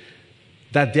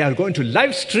that they are going to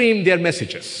live stream their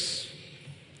messages.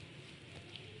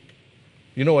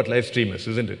 You know what live stream is,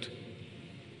 isn't it?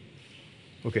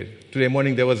 Okay, today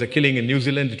morning there was a killing in New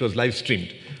Zealand, it was live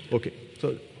streamed. Okay,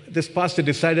 so this pastor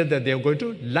decided that they are going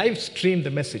to live stream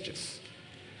the messages.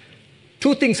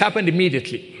 Two things happened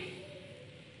immediately.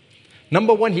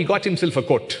 Number one, he got himself a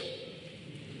coat.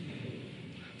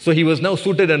 So he was now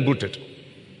suited and booted.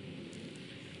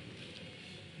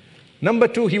 Number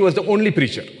two, he was the only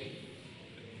preacher.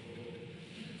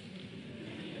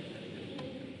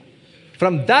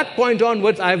 From that point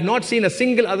onwards, I have not seen a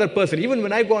single other person. Even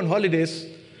when I go on holidays,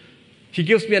 he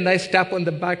gives me a nice tap on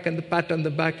the back and a pat on the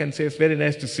back and says, very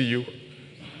nice to see you.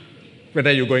 When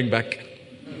are you going back?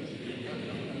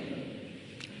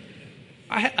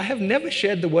 I have never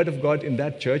shared the Word of God in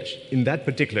that church, in that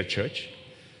particular church,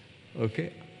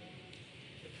 okay,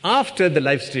 after the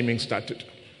live streaming started.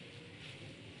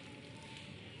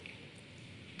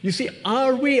 You see,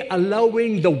 are we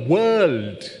allowing the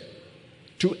world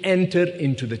to enter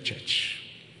into the church?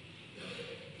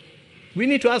 We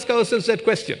need to ask ourselves that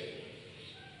question.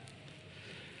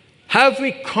 Have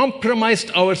we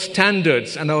compromised our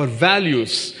standards and our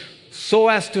values so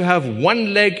as to have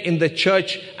one leg in the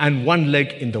church and one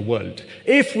leg in the world?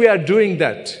 If we are doing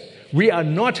that, we are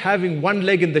not having one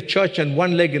leg in the church and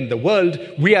one leg in the world.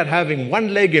 We are having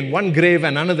one leg in one grave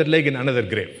and another leg in another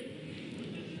grave.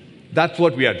 That's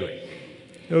what we are doing.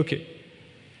 Okay.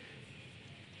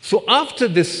 So after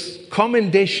this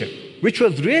commendation, which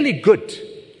was really good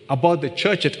about the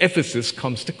church at Ephesus,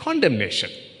 comes the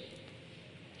condemnation.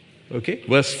 Okay,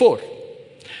 verse 4.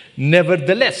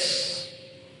 Nevertheless,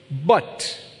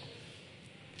 but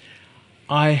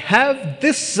I have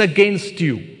this against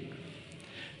you,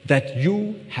 that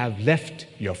you have left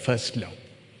your first love.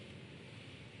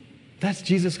 That's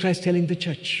Jesus Christ telling the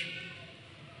church.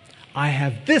 I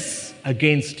have this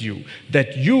against you,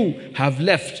 that you have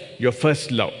left your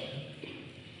first love.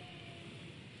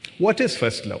 What is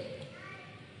first love?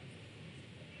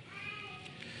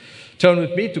 Turn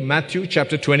with me to Matthew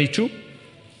chapter 22,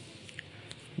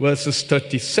 verses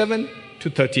 37 to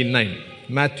 39.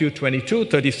 Matthew 22,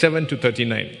 37 to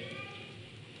 39.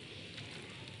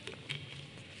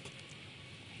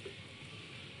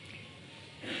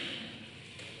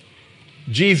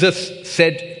 Jesus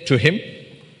said to him,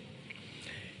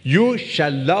 "You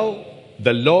shall love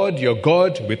the Lord your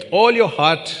God with all your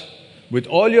heart, with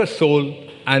all your soul,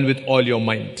 and with all your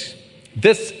mind.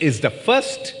 This is the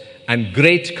first and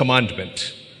great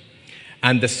commandment.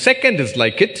 And the second is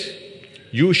like it,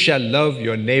 you shall love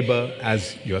your neighbor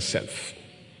as yourself."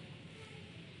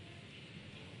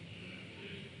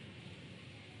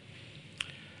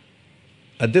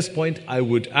 At this point, I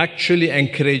would actually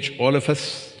encourage all of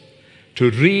us to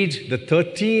read the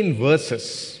 13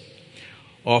 verses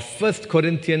of 1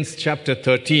 Corinthians chapter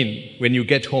 13 when you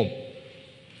get home.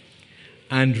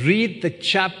 And read the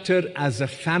chapter as a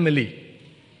family,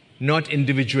 not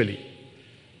individually.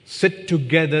 Sit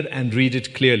together and read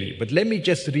it clearly. But let me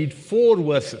just read 4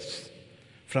 verses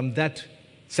from that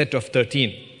set of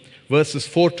 13. Verses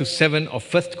 4 to 7 of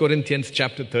 1 Corinthians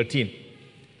chapter 13.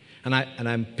 And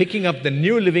I'm picking up the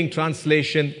New Living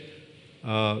Translation,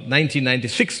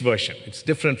 1996 version. It's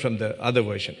different from the other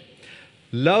version.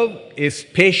 Love is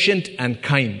patient and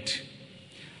kind.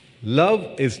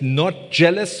 Love is not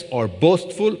jealous or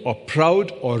boastful or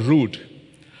proud or rude.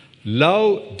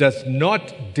 Love does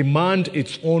not demand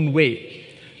its own way.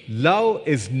 Love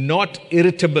is not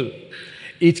irritable.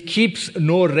 It keeps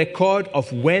no record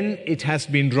of when it has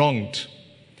been wronged.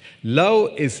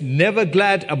 Love is never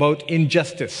glad about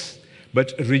injustice,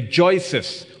 but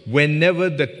rejoices whenever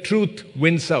the truth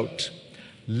wins out.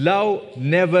 Love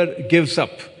never gives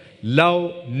up.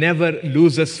 Love never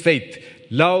loses faith.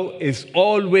 Love is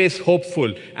always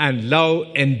hopeful, and love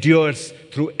endures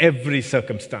through every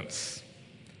circumstance.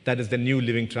 That is the New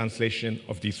Living Translation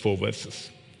of these 4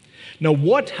 verses. Now,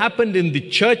 what happened in the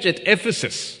church at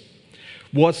Ephesus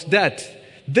was that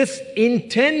this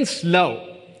intense love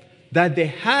that they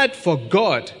had for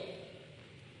God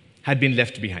had been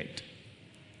left behind.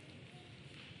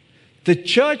 The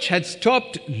church had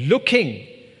stopped looking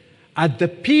at the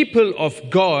people of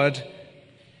God,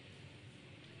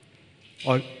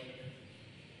 or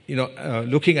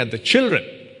looking at the children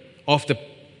of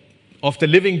the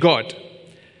living God,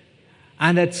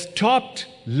 and had stopped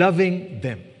loving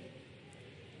them.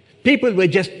 People were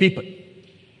just people.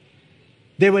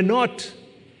 They were not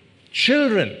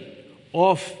children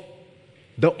of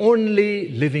the only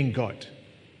living God.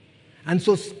 And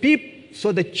so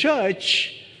the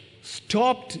church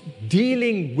stopped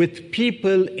dealing with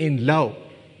people in love.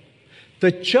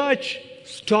 The church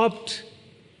stopped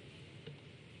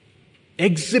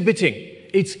exhibiting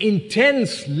its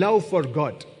intense love for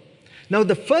God. Now,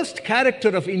 the first character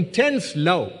of intense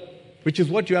love, which is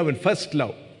what you have in first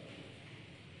love,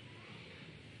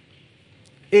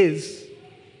 is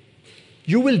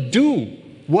you will do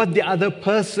what the other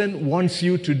person wants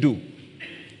you to do.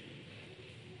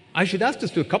 I should ask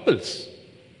this to couples.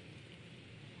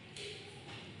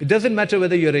 It doesn't matter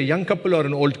whether you're a young couple or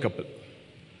an old couple,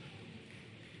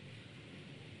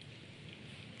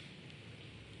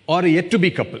 or a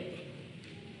yet-to-be couple.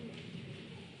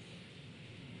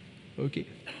 Okay?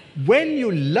 When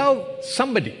you love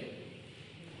somebody,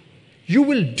 you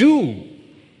will do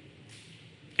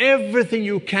everything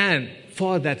you can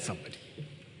for that somebody.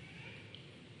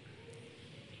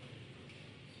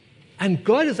 And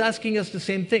God is asking us the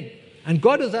same thing. And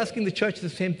God is asking the church the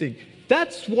same thing.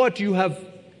 That's what you have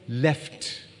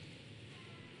left.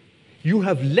 You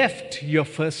have left your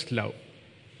first love.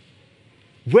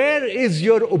 Where is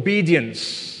your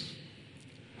obedience?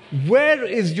 Where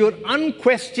is your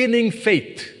unquestioning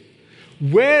faith?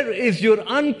 Where is your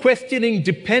unquestioning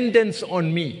dependence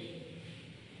on me?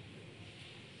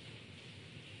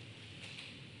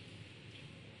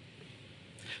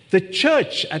 The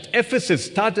church at Ephesus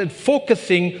started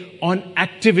focusing on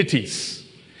activities,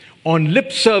 on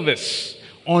lip service,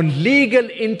 on legal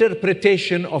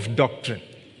interpretation of doctrine.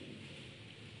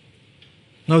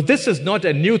 Now, this is not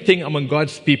a new thing among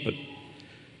God's people.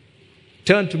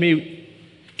 Turn to me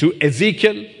to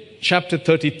Ezekiel chapter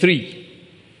 33,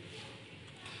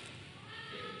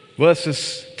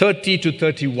 verses 30 to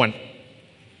 31.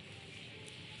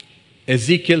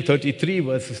 Ezekiel 33,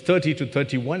 verses 30 to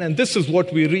 31, and this is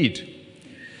what we read.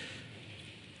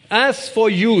 As for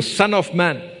you, son of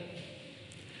man,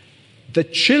 the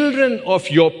children of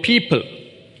your people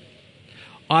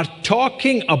are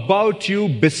talking about you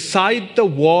beside the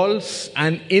walls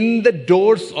and in the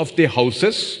doors of their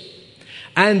houses,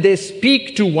 and they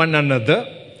speak to one another,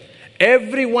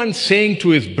 everyone saying to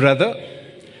his brother,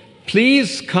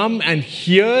 please come and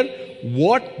hear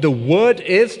what the word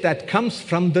is that comes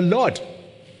from the Lord.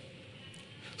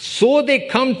 So they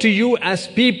come to you as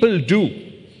people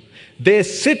do. They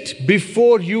sit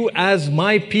before you as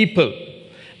my people,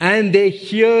 and they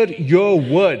hear your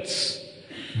words,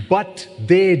 but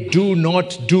they do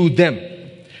not do them.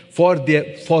 For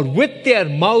with their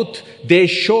mouth they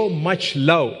show much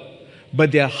love,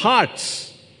 but their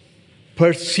hearts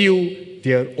pursue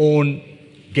their own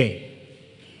gain.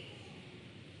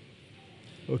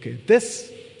 Okay,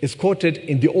 this is quoted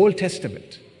in the Old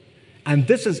Testament. And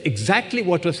this is exactly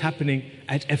what was happening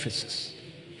at Ephesus.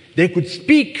 They could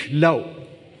speak love,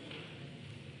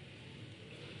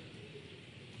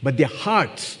 but their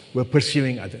hearts were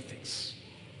pursuing other things.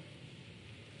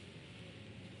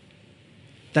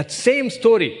 That same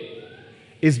story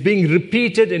is being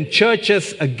repeated in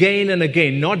churches again and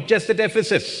again, not just at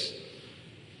Ephesus.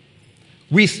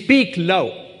 We speak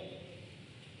love,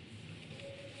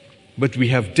 but we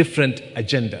have different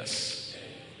agendas.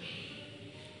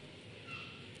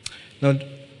 Now,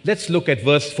 let's look at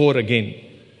verse 4 again.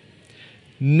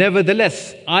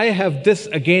 Nevertheless, I have this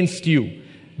against you,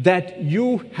 that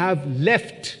you have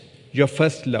left your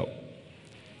first love.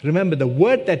 Remember, the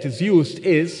word that is used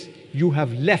is you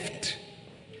have left,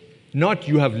 not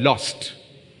you have lost.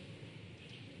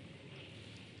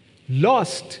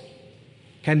 Lost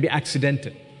can be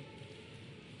accidental.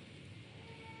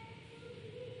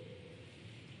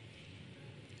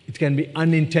 It can be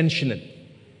unintentional.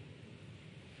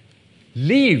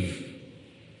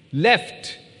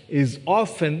 Left is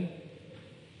often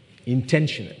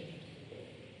intentional.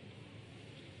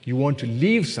 You want to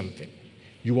leave something.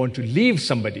 You want to leave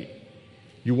somebody.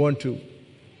 You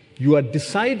are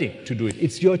deciding to do it.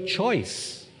 It's your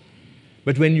choice.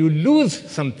 But when you lose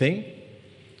something,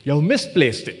 you have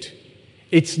misplaced it.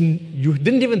 You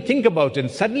didn't even think about it,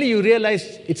 and suddenly you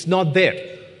realize it's not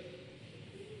there.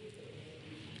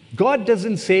 God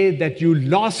doesn't say that you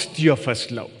lost your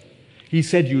first love. He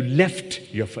said you left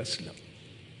your first love.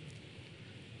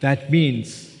 That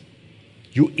means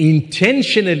you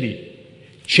intentionally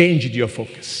changed your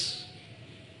focus.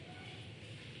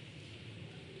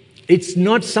 It's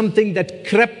not something that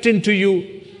crept into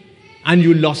you and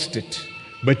you lost it,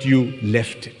 but you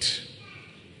left it.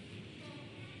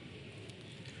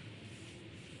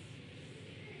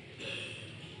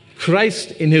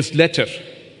 Christ, in his letter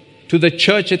to the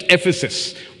church at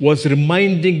Ephesus, was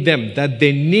reminding them that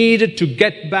they needed to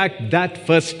get back that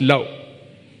first love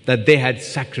that they had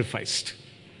sacrificed.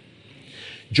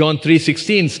 John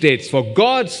 3:16 states, "For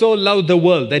God so loved the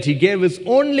world that he gave his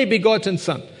only begotten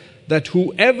Son, that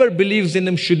whoever believes in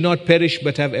him should not perish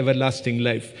but have everlasting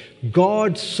life."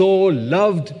 God so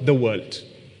loved the world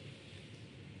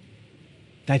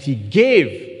that he gave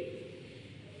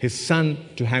his Son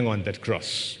to hang on that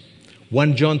cross.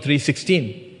 1 John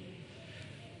 3:16.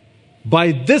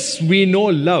 "By this we know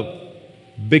love,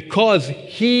 because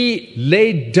he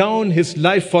laid down his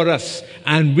life for us,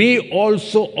 and we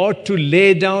also ought to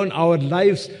lay down our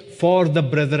lives for the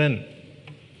brethren."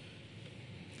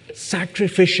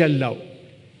 Sacrificial love,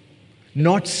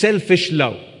 not selfish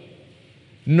love,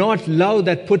 not love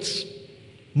that puts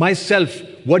myself,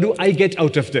 what do I get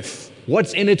out of this?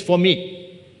 What's in it for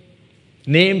me?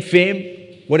 Name,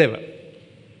 fame, whatever.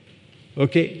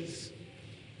 Okay?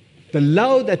 The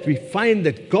love that we find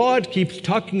that God keeps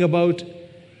talking about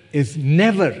is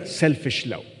never selfish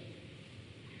love.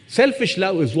 Selfish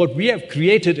love is what we have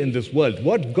created in this world.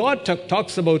 What God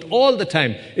talks about all the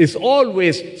time is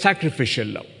always sacrificial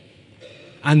love.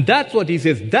 And that's what he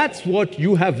says, that's what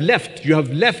you have left. You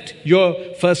have left your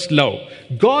first love.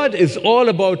 God is all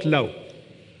about love.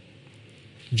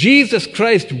 Jesus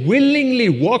Christ willingly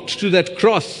walked to that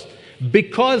cross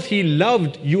because he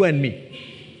loved you and me.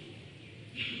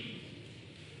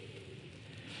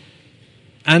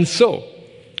 And so,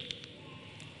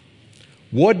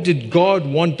 what did God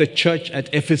want the church at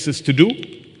Ephesus to do?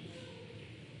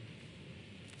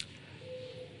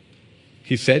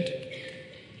 He said,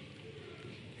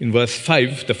 in verse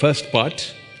 5, the first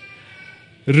part,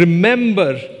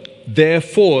 "Remember,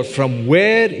 therefore, from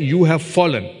where you have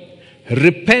fallen,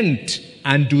 repent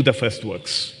and do the first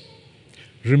works."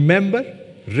 Remember,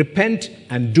 repent,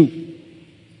 and do.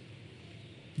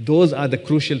 Those are the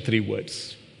crucial three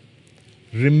words.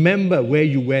 Remember where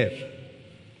you were.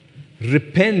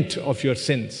 Repent of your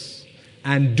sins.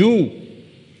 And do.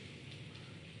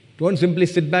 Don't simply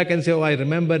sit back and say, "Oh, I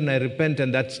remember and I repent,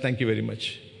 and that's thank you very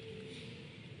much."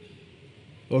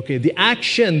 Okay, the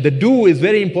action, the do is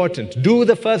very important. Do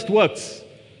the first works.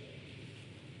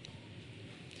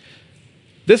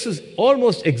 This is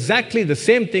almost exactly the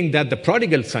same thing that the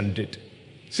prodigal son did.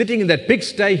 Sitting in that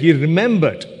pigsty, he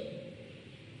remembered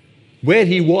where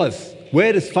he was,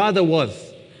 where his father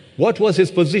was, what was his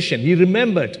position. He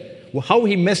remembered how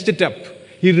he messed it up.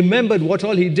 He remembered what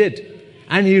all he did,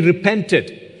 and he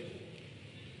repented.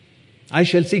 "I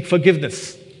shall seek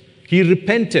forgiveness." He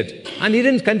repented, and he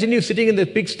didn't continue sitting in the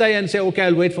pigsty and say, "Okay,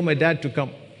 I'll wait for my dad to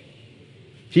come."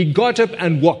 He got up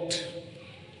and walked,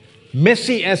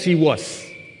 messy as he was.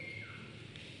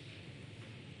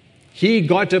 He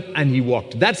got up and he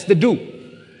walked. That's the do.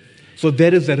 So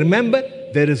there is a remember,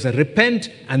 there is a repent,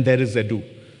 and there is a do.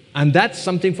 And that's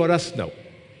something for us now.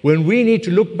 When we need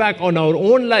to look back on our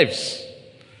own lives,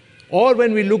 or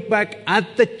when we look back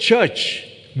at the church,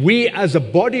 we as a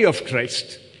body of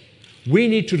Christ, we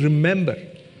need to remember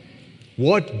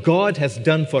what God has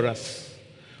done for us.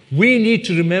 We need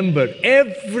to remember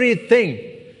everything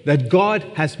that God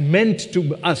has meant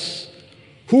to us.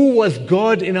 Who was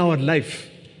God in our life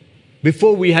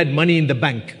before we had money in the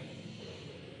bank?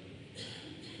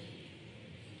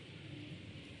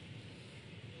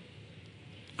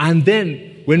 And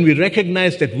then, when we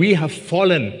recognize that we have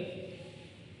fallen,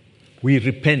 we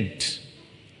repent.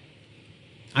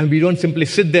 And we don't simply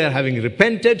sit there having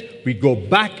repented, we go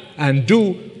back and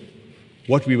do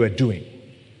what we were doing.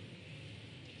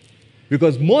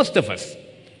 Because most of us,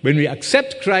 when we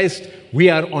accept Christ, we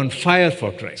are on fire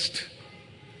for Christ.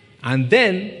 and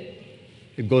then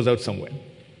it goes out somewhere.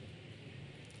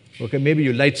 Okay, maybe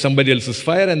you light somebody else's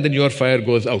fire and then your fire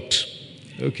goes out.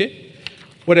 Okay?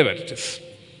 Whatever it is.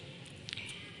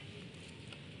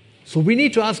 So we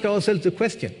need to ask ourselves the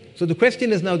question. So the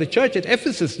question is now, the church at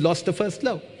Ephesus lost the first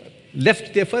love,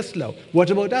 left their first love. What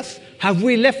about us? Have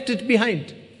we left it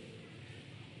behind?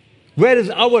 Where is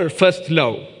our first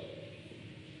love?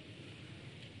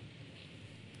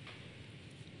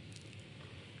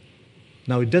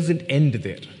 Now it doesn't end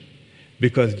there,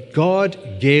 because God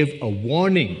gave a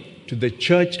warning to the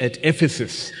church at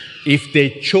Ephesus if they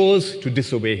chose to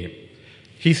disobey him.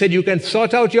 He said, you can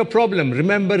sort out your problem.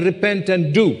 Remember, repent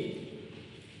and do.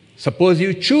 Suppose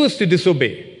you choose to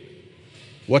disobey.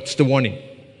 What's the warning?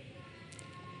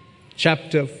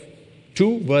 Chapter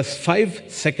 2, verse 5,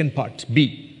 second part,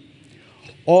 B.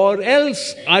 Or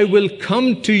else I will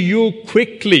come to you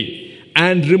quickly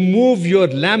and remove your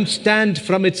lampstand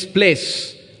from its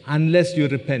place unless you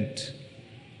repent.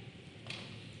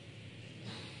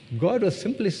 God was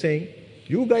simply saying,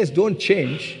 you guys don't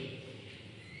change.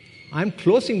 I'm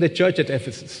closing the church at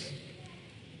Ephesus.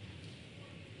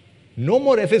 No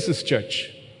more Ephesus church.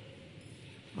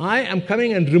 I am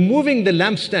coming and removing the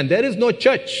lampstand. There is no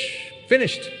church.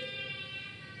 Finished.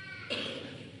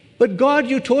 But God,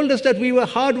 you told us that we were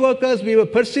hard workers, we were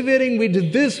persevering, we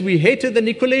did this, we hated the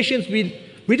Nicolaitans,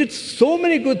 we did so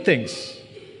many good things.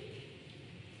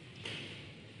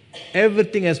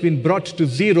 Everything has been brought to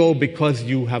zero because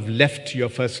you have left your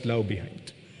first love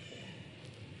behind.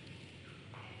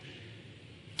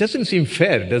 Doesn't seem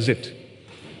fair, does it?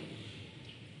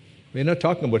 We're not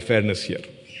talking about fairness here.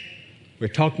 We're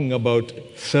talking about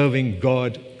serving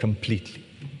God completely.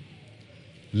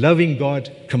 Loving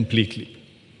God completely.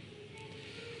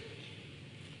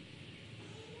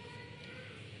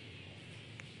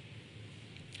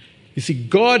 You see,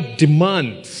 God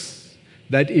demands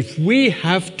that if we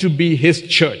have to be his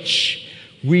church,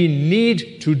 we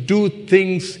need to do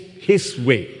things his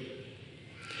way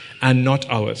and not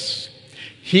ours.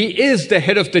 He is the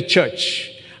head of the church,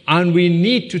 and we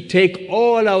need to take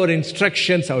all our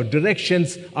instructions, our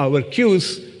directions, our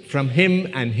cues from him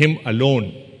and him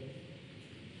alone.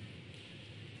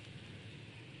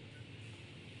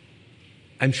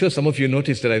 I'm sure some of you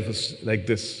noticed that I was like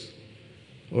this.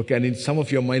 Okay, and in some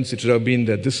of your minds it would have been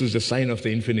that this is the sign of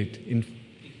the infinite.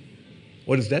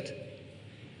 What is that?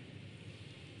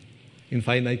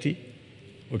 Infinity?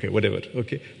 Okay, whatever.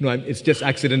 Okay, no, it's just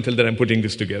accidental that I'm putting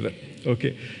this together.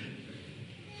 Okay.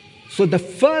 So the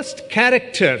first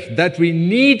character that we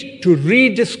need to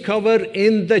rediscover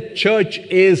in the church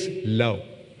is love.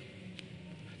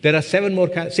 There are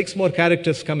 6 more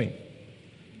characters coming.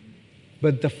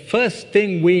 But the first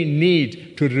thing we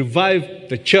need to revive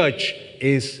the church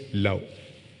is love.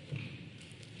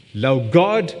 Love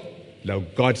God,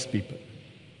 love God's people.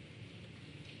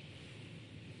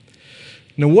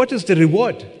 Now, what is the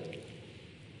reward?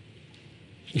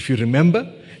 If you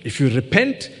remember, if you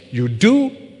repent, you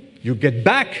do, you get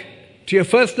back to your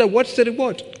first love, what's the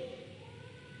reward?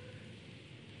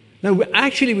 Now,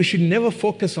 we should never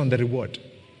focus on the reward.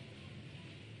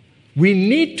 We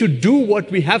need to do what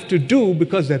we have to do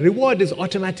because the reward is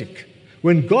automatic.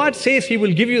 When God says he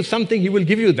will give you something, he will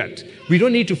give you that. We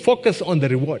don't need to focus on the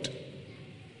reward.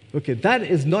 Okay, that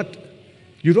is not,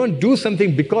 you don't do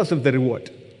something because of the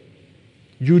reward.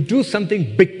 You do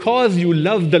something because you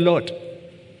love the Lord.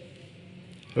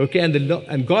 Okay,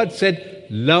 and God said,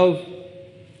 love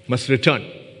must return.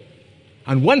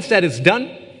 And once that is done,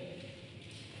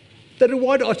 the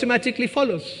reward automatically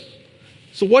follows.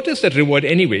 So what is that reward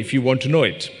anyway, if you want to know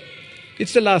it?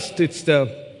 It's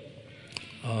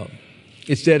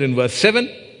there in verse 7.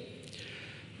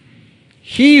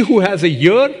 He who has a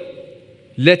ear,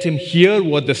 let him hear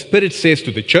what the Spirit says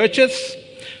to the churches.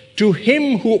 To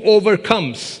him who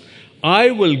overcomes,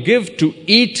 I will give to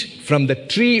eat from the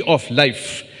tree of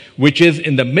life, which is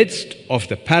in the midst of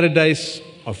the paradise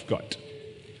of God.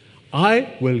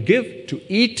 I will give to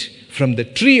eat from the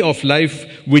tree of life,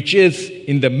 which is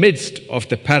in the midst of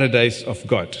the paradise of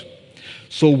God.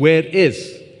 So where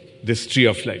is this tree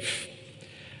of life?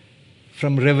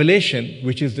 From Revelation,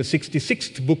 which is the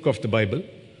 66th book of the Bible,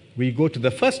 we go to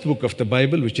the first book of the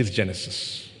Bible, which is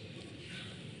Genesis.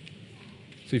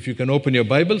 So if you can open your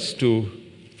Bibles to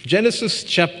Genesis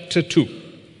chapter 2.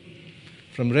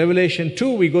 From Revelation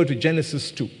 2, we go to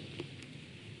Genesis 2.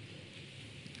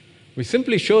 Which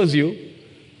simply shows you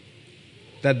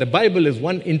that the Bible is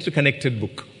one interconnected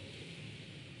book.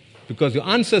 Because your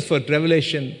answers for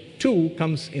Revelation 2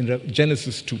 comes in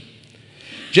Genesis 2.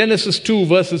 Genesis 2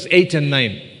 verses 8 and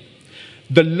 9.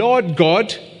 The Lord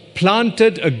God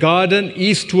planted a garden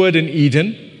eastward in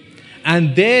Eden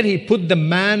And there he put the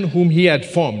man whom he had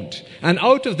formed. And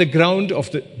out of the ground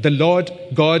of the Lord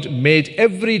God made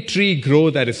every tree grow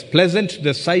that is pleasant to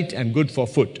the sight and good for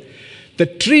food. The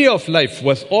tree of life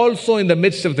was also in the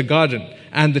midst of the garden,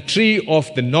 and the tree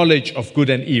of the knowledge of good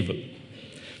and evil.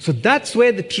 So that's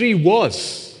where the tree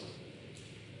was.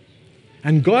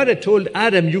 And God had told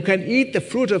Adam, you can eat the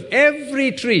fruit of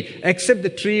every tree except the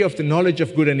tree of the knowledge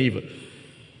of good and evil.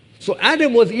 So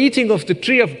Adam was eating of the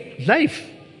tree of life.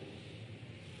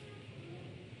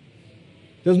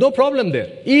 There's no problem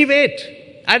there. Eve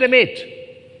ate. Adam ate.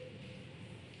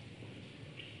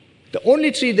 The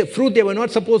only tree, the fruit they were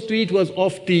not supposed to eat was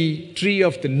of the tree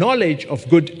of the knowledge of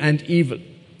good and evil.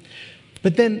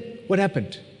 But then what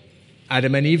happened?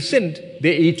 Adam and Eve sinned.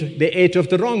 They ate of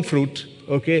the wrong fruit.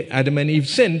 Okay, Adam and Eve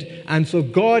sinned, and so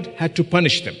God had to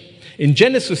punish them. In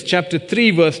Genesis chapter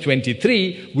 3, verse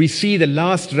 23, we see the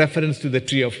last reference to the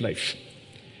tree of life.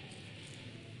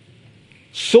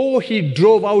 So he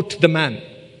drove out the man,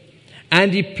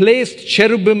 and he placed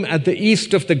cherubim at the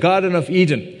east of the Garden of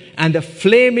Eden, and a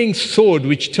flaming sword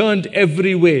which turned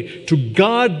every way to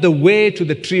guard the way to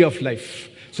the tree of life.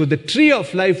 So the tree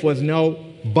of life was now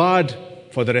barred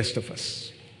for the rest of us.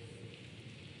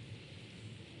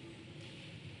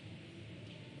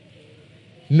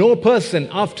 No person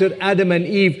after Adam and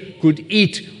Eve could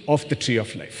eat of the tree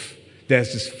of life.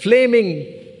 There's this flaming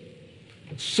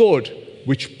sword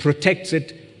which protects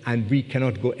it, and we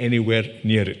cannot go anywhere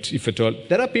near it, if at all.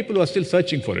 There are people who are still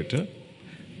searching for it.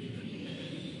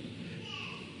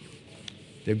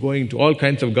 They're going to all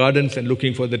kinds of gardens and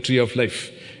looking for the tree of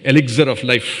life, elixir of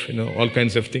life, all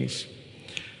kinds of things.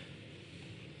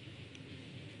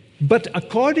 But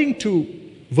according to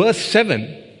verse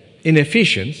 7 in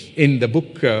Ephesians, in the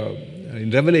book,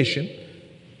 in Revelation,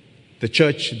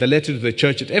 the letter to the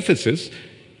church at Ephesus,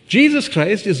 Jesus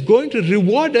Christ is going to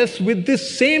reward us with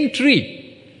this same tree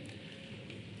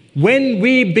when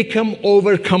we become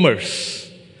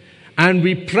overcomers and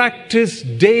we practice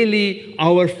daily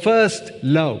our first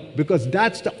love, because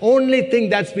that's the only thing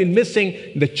that's been missing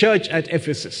in the church at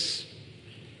Ephesus.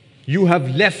 You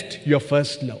have left your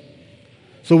first love.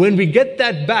 So when we get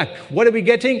that back, what are we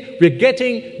getting? We're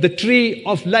getting the tree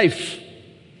of life.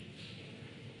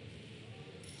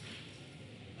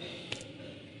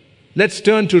 Let's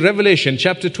turn to Revelation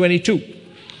chapter 22.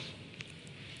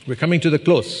 We're coming to the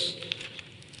close.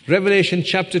 Revelation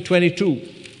chapter 22,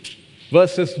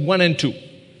 verses 1 and 2.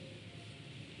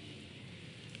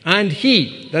 And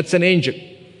he, that's an angel,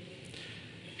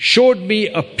 showed me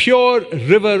a pure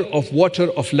river of water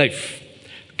of life,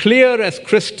 clear as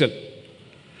crystal,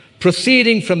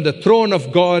 proceeding from the throne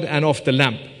of God and of the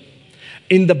Lamb.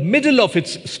 In the middle of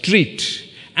its street,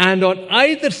 and on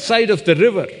either side of the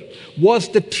river, was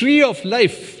the tree of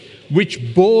life,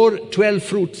 which bore 12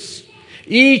 fruits,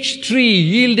 each tree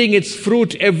yielding its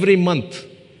fruit every month.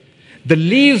 The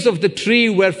leaves of the tree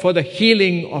were for the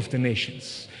healing of the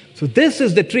nations. So this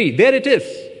is the tree. There it is.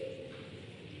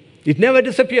 It never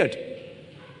disappeared.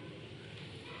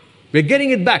 We're getting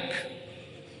it back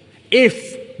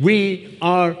if we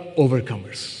are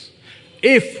overcomers,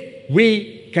 if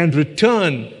we can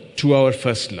return to our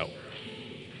first love.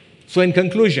 So in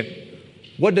conclusion,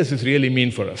 what does this really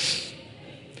mean for us?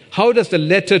 How does the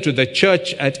letter to the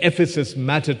church at Ephesus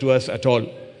matter to us at all?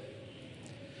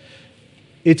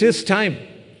 It is time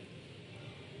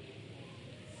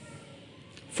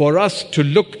for us to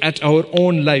look at our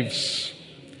own lives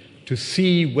to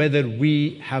see whether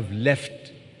we have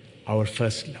left our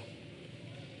first love.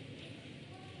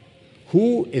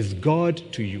 Who is God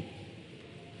to you?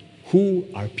 Who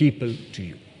are people to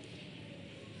you?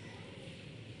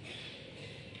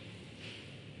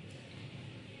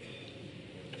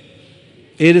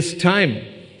 It is time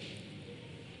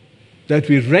that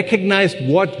we recognize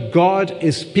what God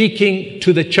is speaking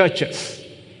to the churches.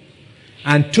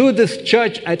 And to this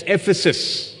church at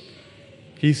Ephesus,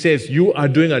 he says, you are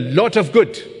doing a lot of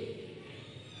good,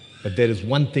 but there is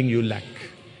one thing you lack,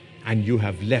 and you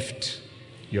have left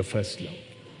your first love.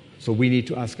 So we need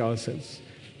to ask ourselves,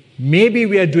 maybe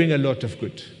we are doing a lot of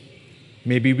good.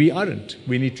 Maybe we aren't.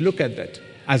 We need to look at that.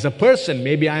 As a person,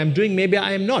 maybe I am doing, maybe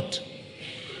I am not.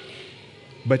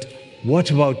 But what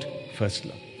about first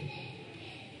love?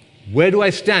 Where do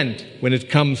I stand when it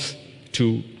comes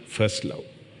to first love?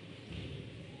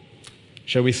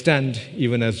 Shall we stand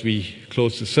even as we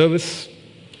close the service?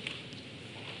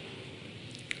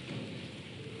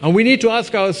 And we need to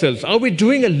ask ourselves, are we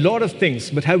doing a lot of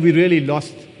things, but have we really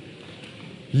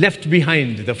left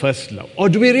behind the first love? Or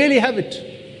do we really have it?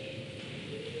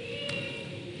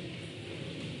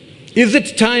 Is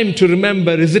it time to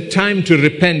remember? Is it time to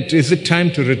repent? Is it time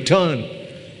to return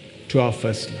to our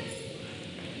first love?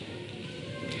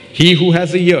 He who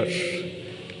has a ear,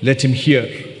 let him hear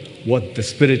what the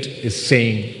Spirit is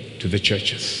saying to the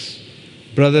churches.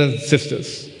 Brothers and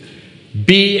sisters,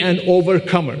 be an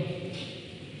overcomer.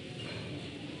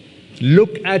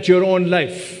 Look at your own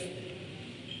life.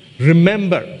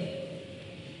 Remember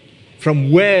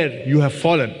from where you have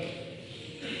fallen.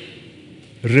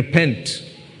 Repent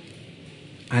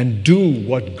and do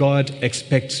what God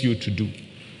expects you to do.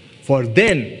 For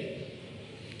then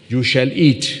you shall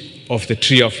eat of the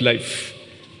tree of life,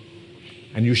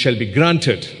 and you shall be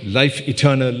granted life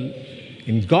eternal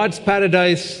in God's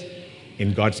paradise,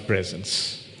 in God's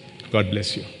presence. God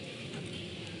bless you.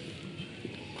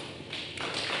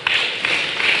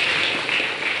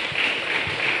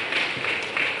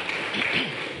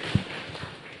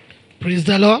 Praise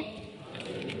the Lord.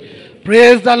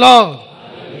 Praise the Lord.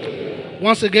 Hallelujah.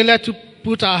 Once again, let's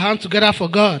put our hands together for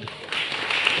God.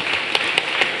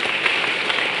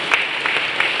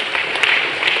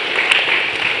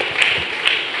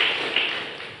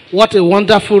 What a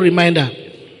wonderful reminder.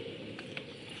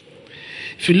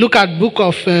 If you look at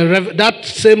that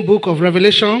same book of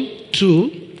Revelation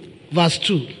 2, verse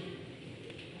 2.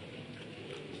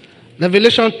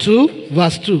 Revelation 2,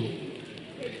 verse 2.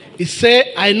 It says,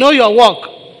 I know your work,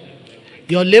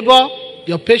 your labor,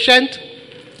 your patience,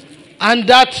 and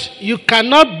that you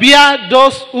cannot bear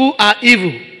those who are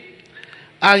evil.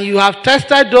 And you have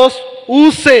tested those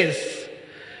who says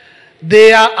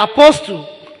they are apostles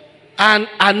and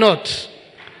are not,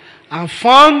 and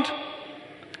found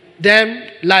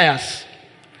them liars.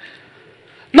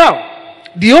 Now,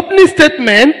 the opening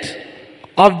statement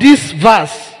of this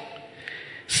verse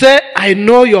say, I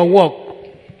know your work.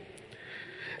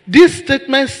 This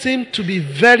statement seems to be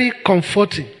very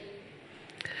comforting.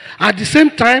 At the same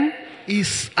time,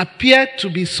 it appeared to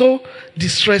be so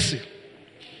distressing,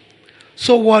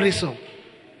 so worrisome.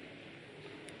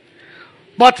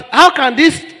 But how can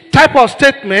this type of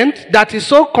statement that is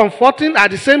so comforting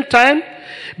at the same time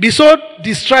be so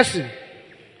distressing?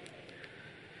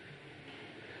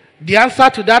 The answer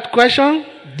to that question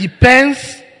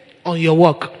depends on your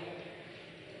work.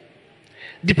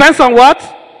 Depends on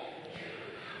what?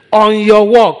 On your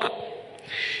work.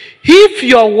 If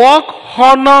your work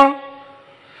honor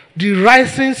the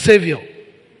rising Savior,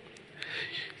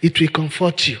 it will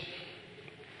comfort you.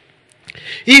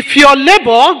 If your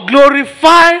labor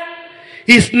glorify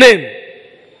His name,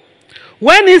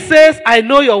 when He says, I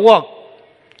know your work,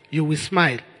 you will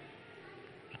smile.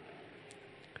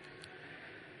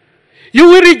 You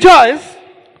will rejoice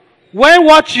when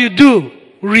what you do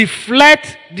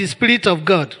reflects the Spirit of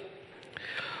God.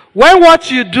 When what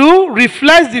you do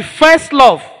reflects the first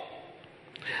love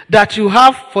that you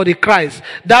have for the Christ,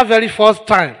 that very first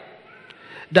time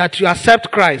that you accept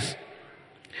Christ,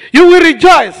 you will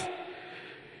rejoice.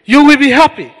 You will be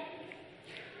happy.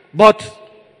 But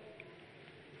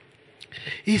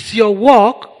is your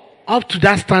work up to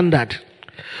that standard?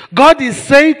 God is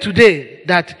saying today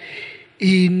that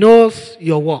He knows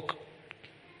your work.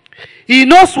 He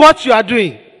knows what you are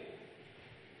doing.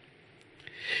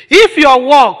 If your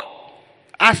work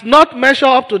has not measured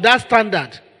up to that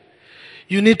standard,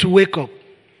 you need to wake up.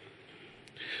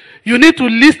 You need to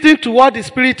listen to what the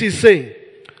Spirit is saying.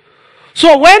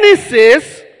 So when He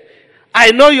says,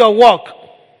 I know your work,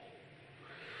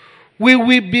 we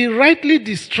will be rightly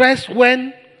distressed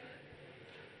when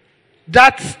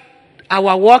that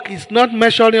our work is not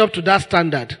measuring up to that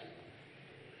standard.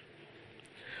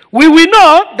 We will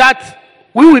know that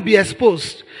we will be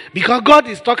exposed because God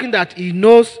is talking that He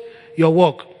knows your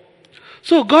work.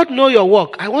 So God knows your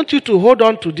work. I want you to hold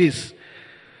on to this.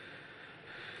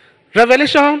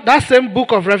 Revelation, that same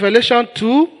book of Revelation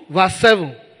 2, verse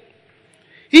 7.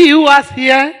 He who has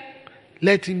ear,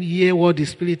 let him hear what the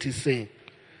Spirit is saying.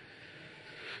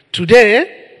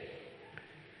 Today,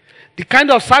 the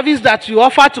kind of service that you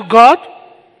offer to God,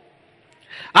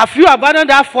 have you abandoned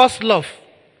that first love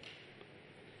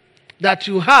that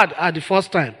you had at the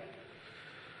first time?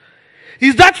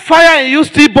 Is that fire in you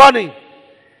still burning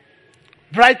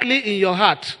brightly in your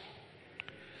heart?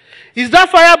 Is that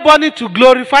fire burning to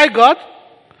glorify God,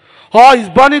 or is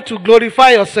burning to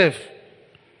glorify yourself?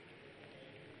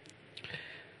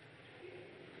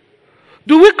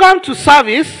 Do we come to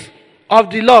service of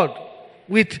the Lord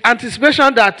with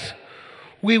anticipation that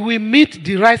we will meet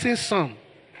the rising sun?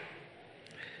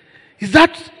 Is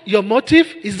that your motive?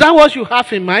 Is that what you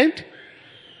have in mind?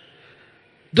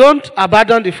 Don't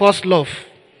abandon the first love.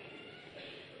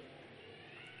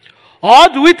 Or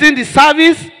do we think the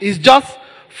service is just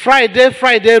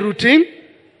Friday routine?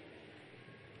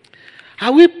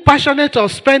 Are we passionate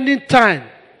of spending time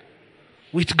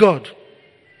with God?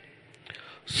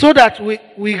 so that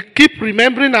we keep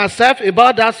remembering ourselves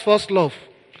about that first love.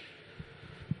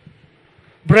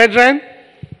 Brethren,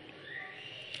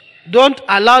 don't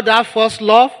allow that first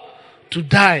love to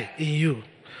die in you.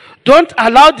 Don't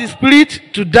allow the Spirit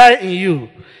to die in you.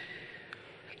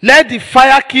 Let the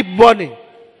fire keep burning.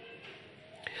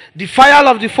 The fire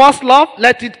of the first love,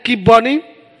 let it keep burning.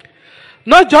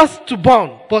 Not just to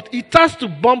burn, but it has to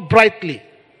burn brightly.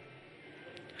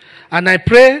 And I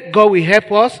pray God will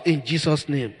help us in Jesus'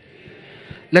 name.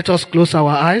 Let us close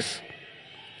our eyes.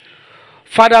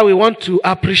 Father, we want to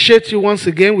appreciate you once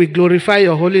again. We glorify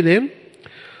your holy name.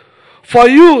 For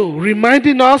you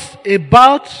reminding us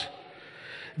about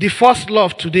the first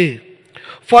love today.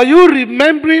 For you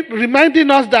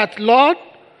reminding us that, Lord,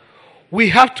 we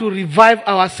have to revive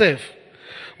ourselves.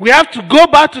 We have to go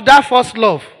back to that first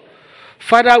love.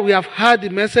 Father, we have heard the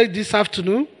message this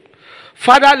afternoon.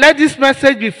 Father, let this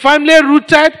message be firmly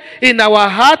rooted in our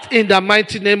heart in the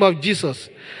mighty name of Jesus.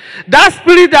 That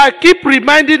spirit that keep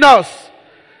reminding us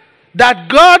that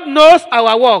God knows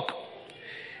our work.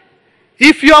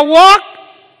 If your work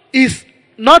is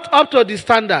not up to the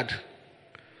standard,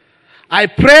 I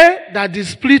pray that the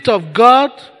Spirit of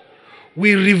God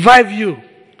will revive you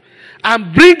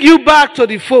and bring you back to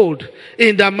the fold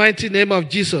in the mighty name of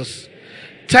Jesus.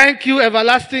 Thank you,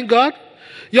 everlasting God.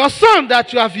 Your Son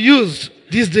that you have used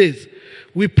these days,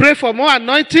 we pray for more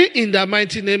anointing in the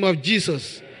mighty name of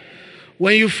Jesus.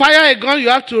 When you fire a gun, you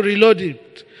have to reload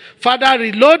it. Father,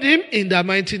 reload him in the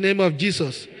mighty name of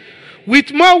Jesus.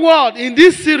 With more word in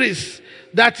this series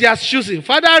that he has chosen,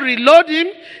 Father, reload him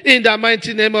in the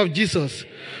mighty name of Jesus.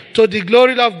 To the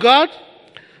glory of God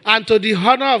and to the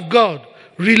honor of God,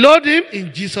 reload him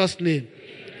in Jesus' name.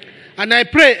 And I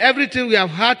pray everything we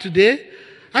have heard today,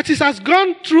 as it has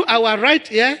gone through our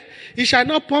right ear, it shall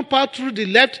not pump out through the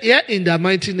left ear in the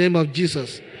mighty name of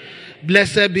Jesus.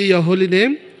 Blessed be your holy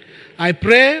name. I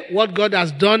pray what God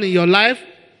has done in your life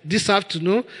this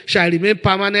afternoon shall remain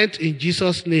permanent in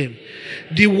Jesus' name.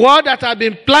 The word that has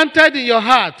been planted in your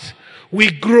heart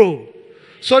will grow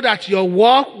so that your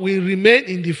work will remain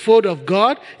in the fold of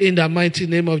God in the mighty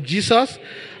name of Jesus.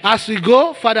 As we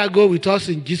go, Father, go with us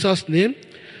in Jesus' name.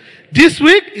 This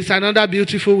week is another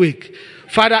beautiful week.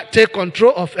 Father, take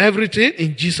control of everything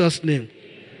in Jesus' name.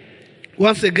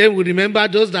 Once again, we remember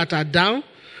those that are down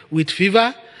with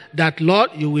fever, that,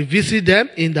 Lord, you will visit them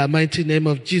in the mighty name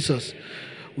of Jesus.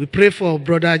 We pray for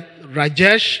Brother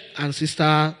Rajesh and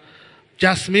Sister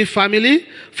Jasmine family.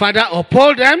 Father,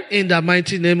 uphold them in the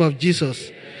mighty name of Jesus.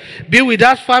 Be with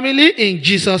that family in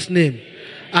Jesus' name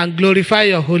and glorify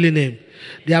your holy name.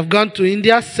 They have gone to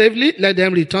India safely. Let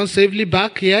them return safely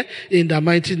back here in the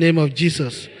mighty name of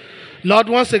Jesus. Lord,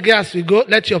 once again as we go,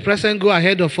 let your presence go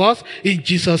ahead of us in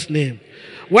Jesus' name.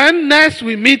 When next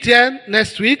we meet here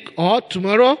next week or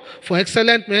tomorrow for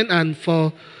excellent men and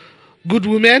for good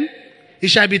women, it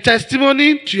shall be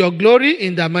testimony to your glory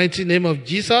in the mighty name of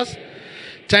Jesus.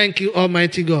 Thank you,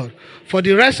 Almighty God. For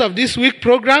the rest of this week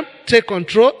program, take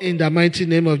control in the mighty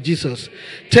name of Jesus.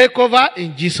 Take over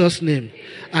in Jesus' name.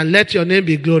 And let your name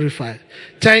be glorified.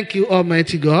 Thank you,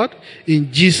 Almighty God.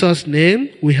 In Jesus'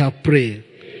 name we have prayed.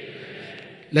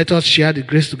 Let us share the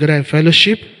grace together in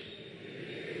fellowship.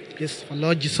 Yes, for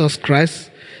Lord Jesus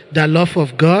Christ, the love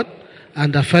of God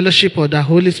and the fellowship of the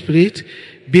Holy Spirit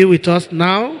be with us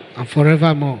now and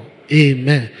forevermore.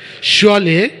 Amen.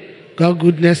 Surely, God's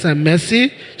goodness and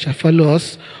mercy shall follow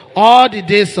us all the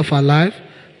days of our life,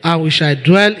 and we shall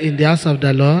dwell in the house of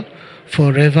the Lord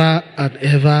forever and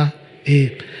ever.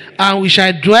 Amen. And we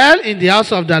shall dwell in the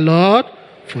house of the Lord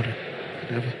forever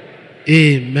and ever.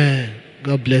 Amen.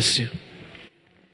 God bless you.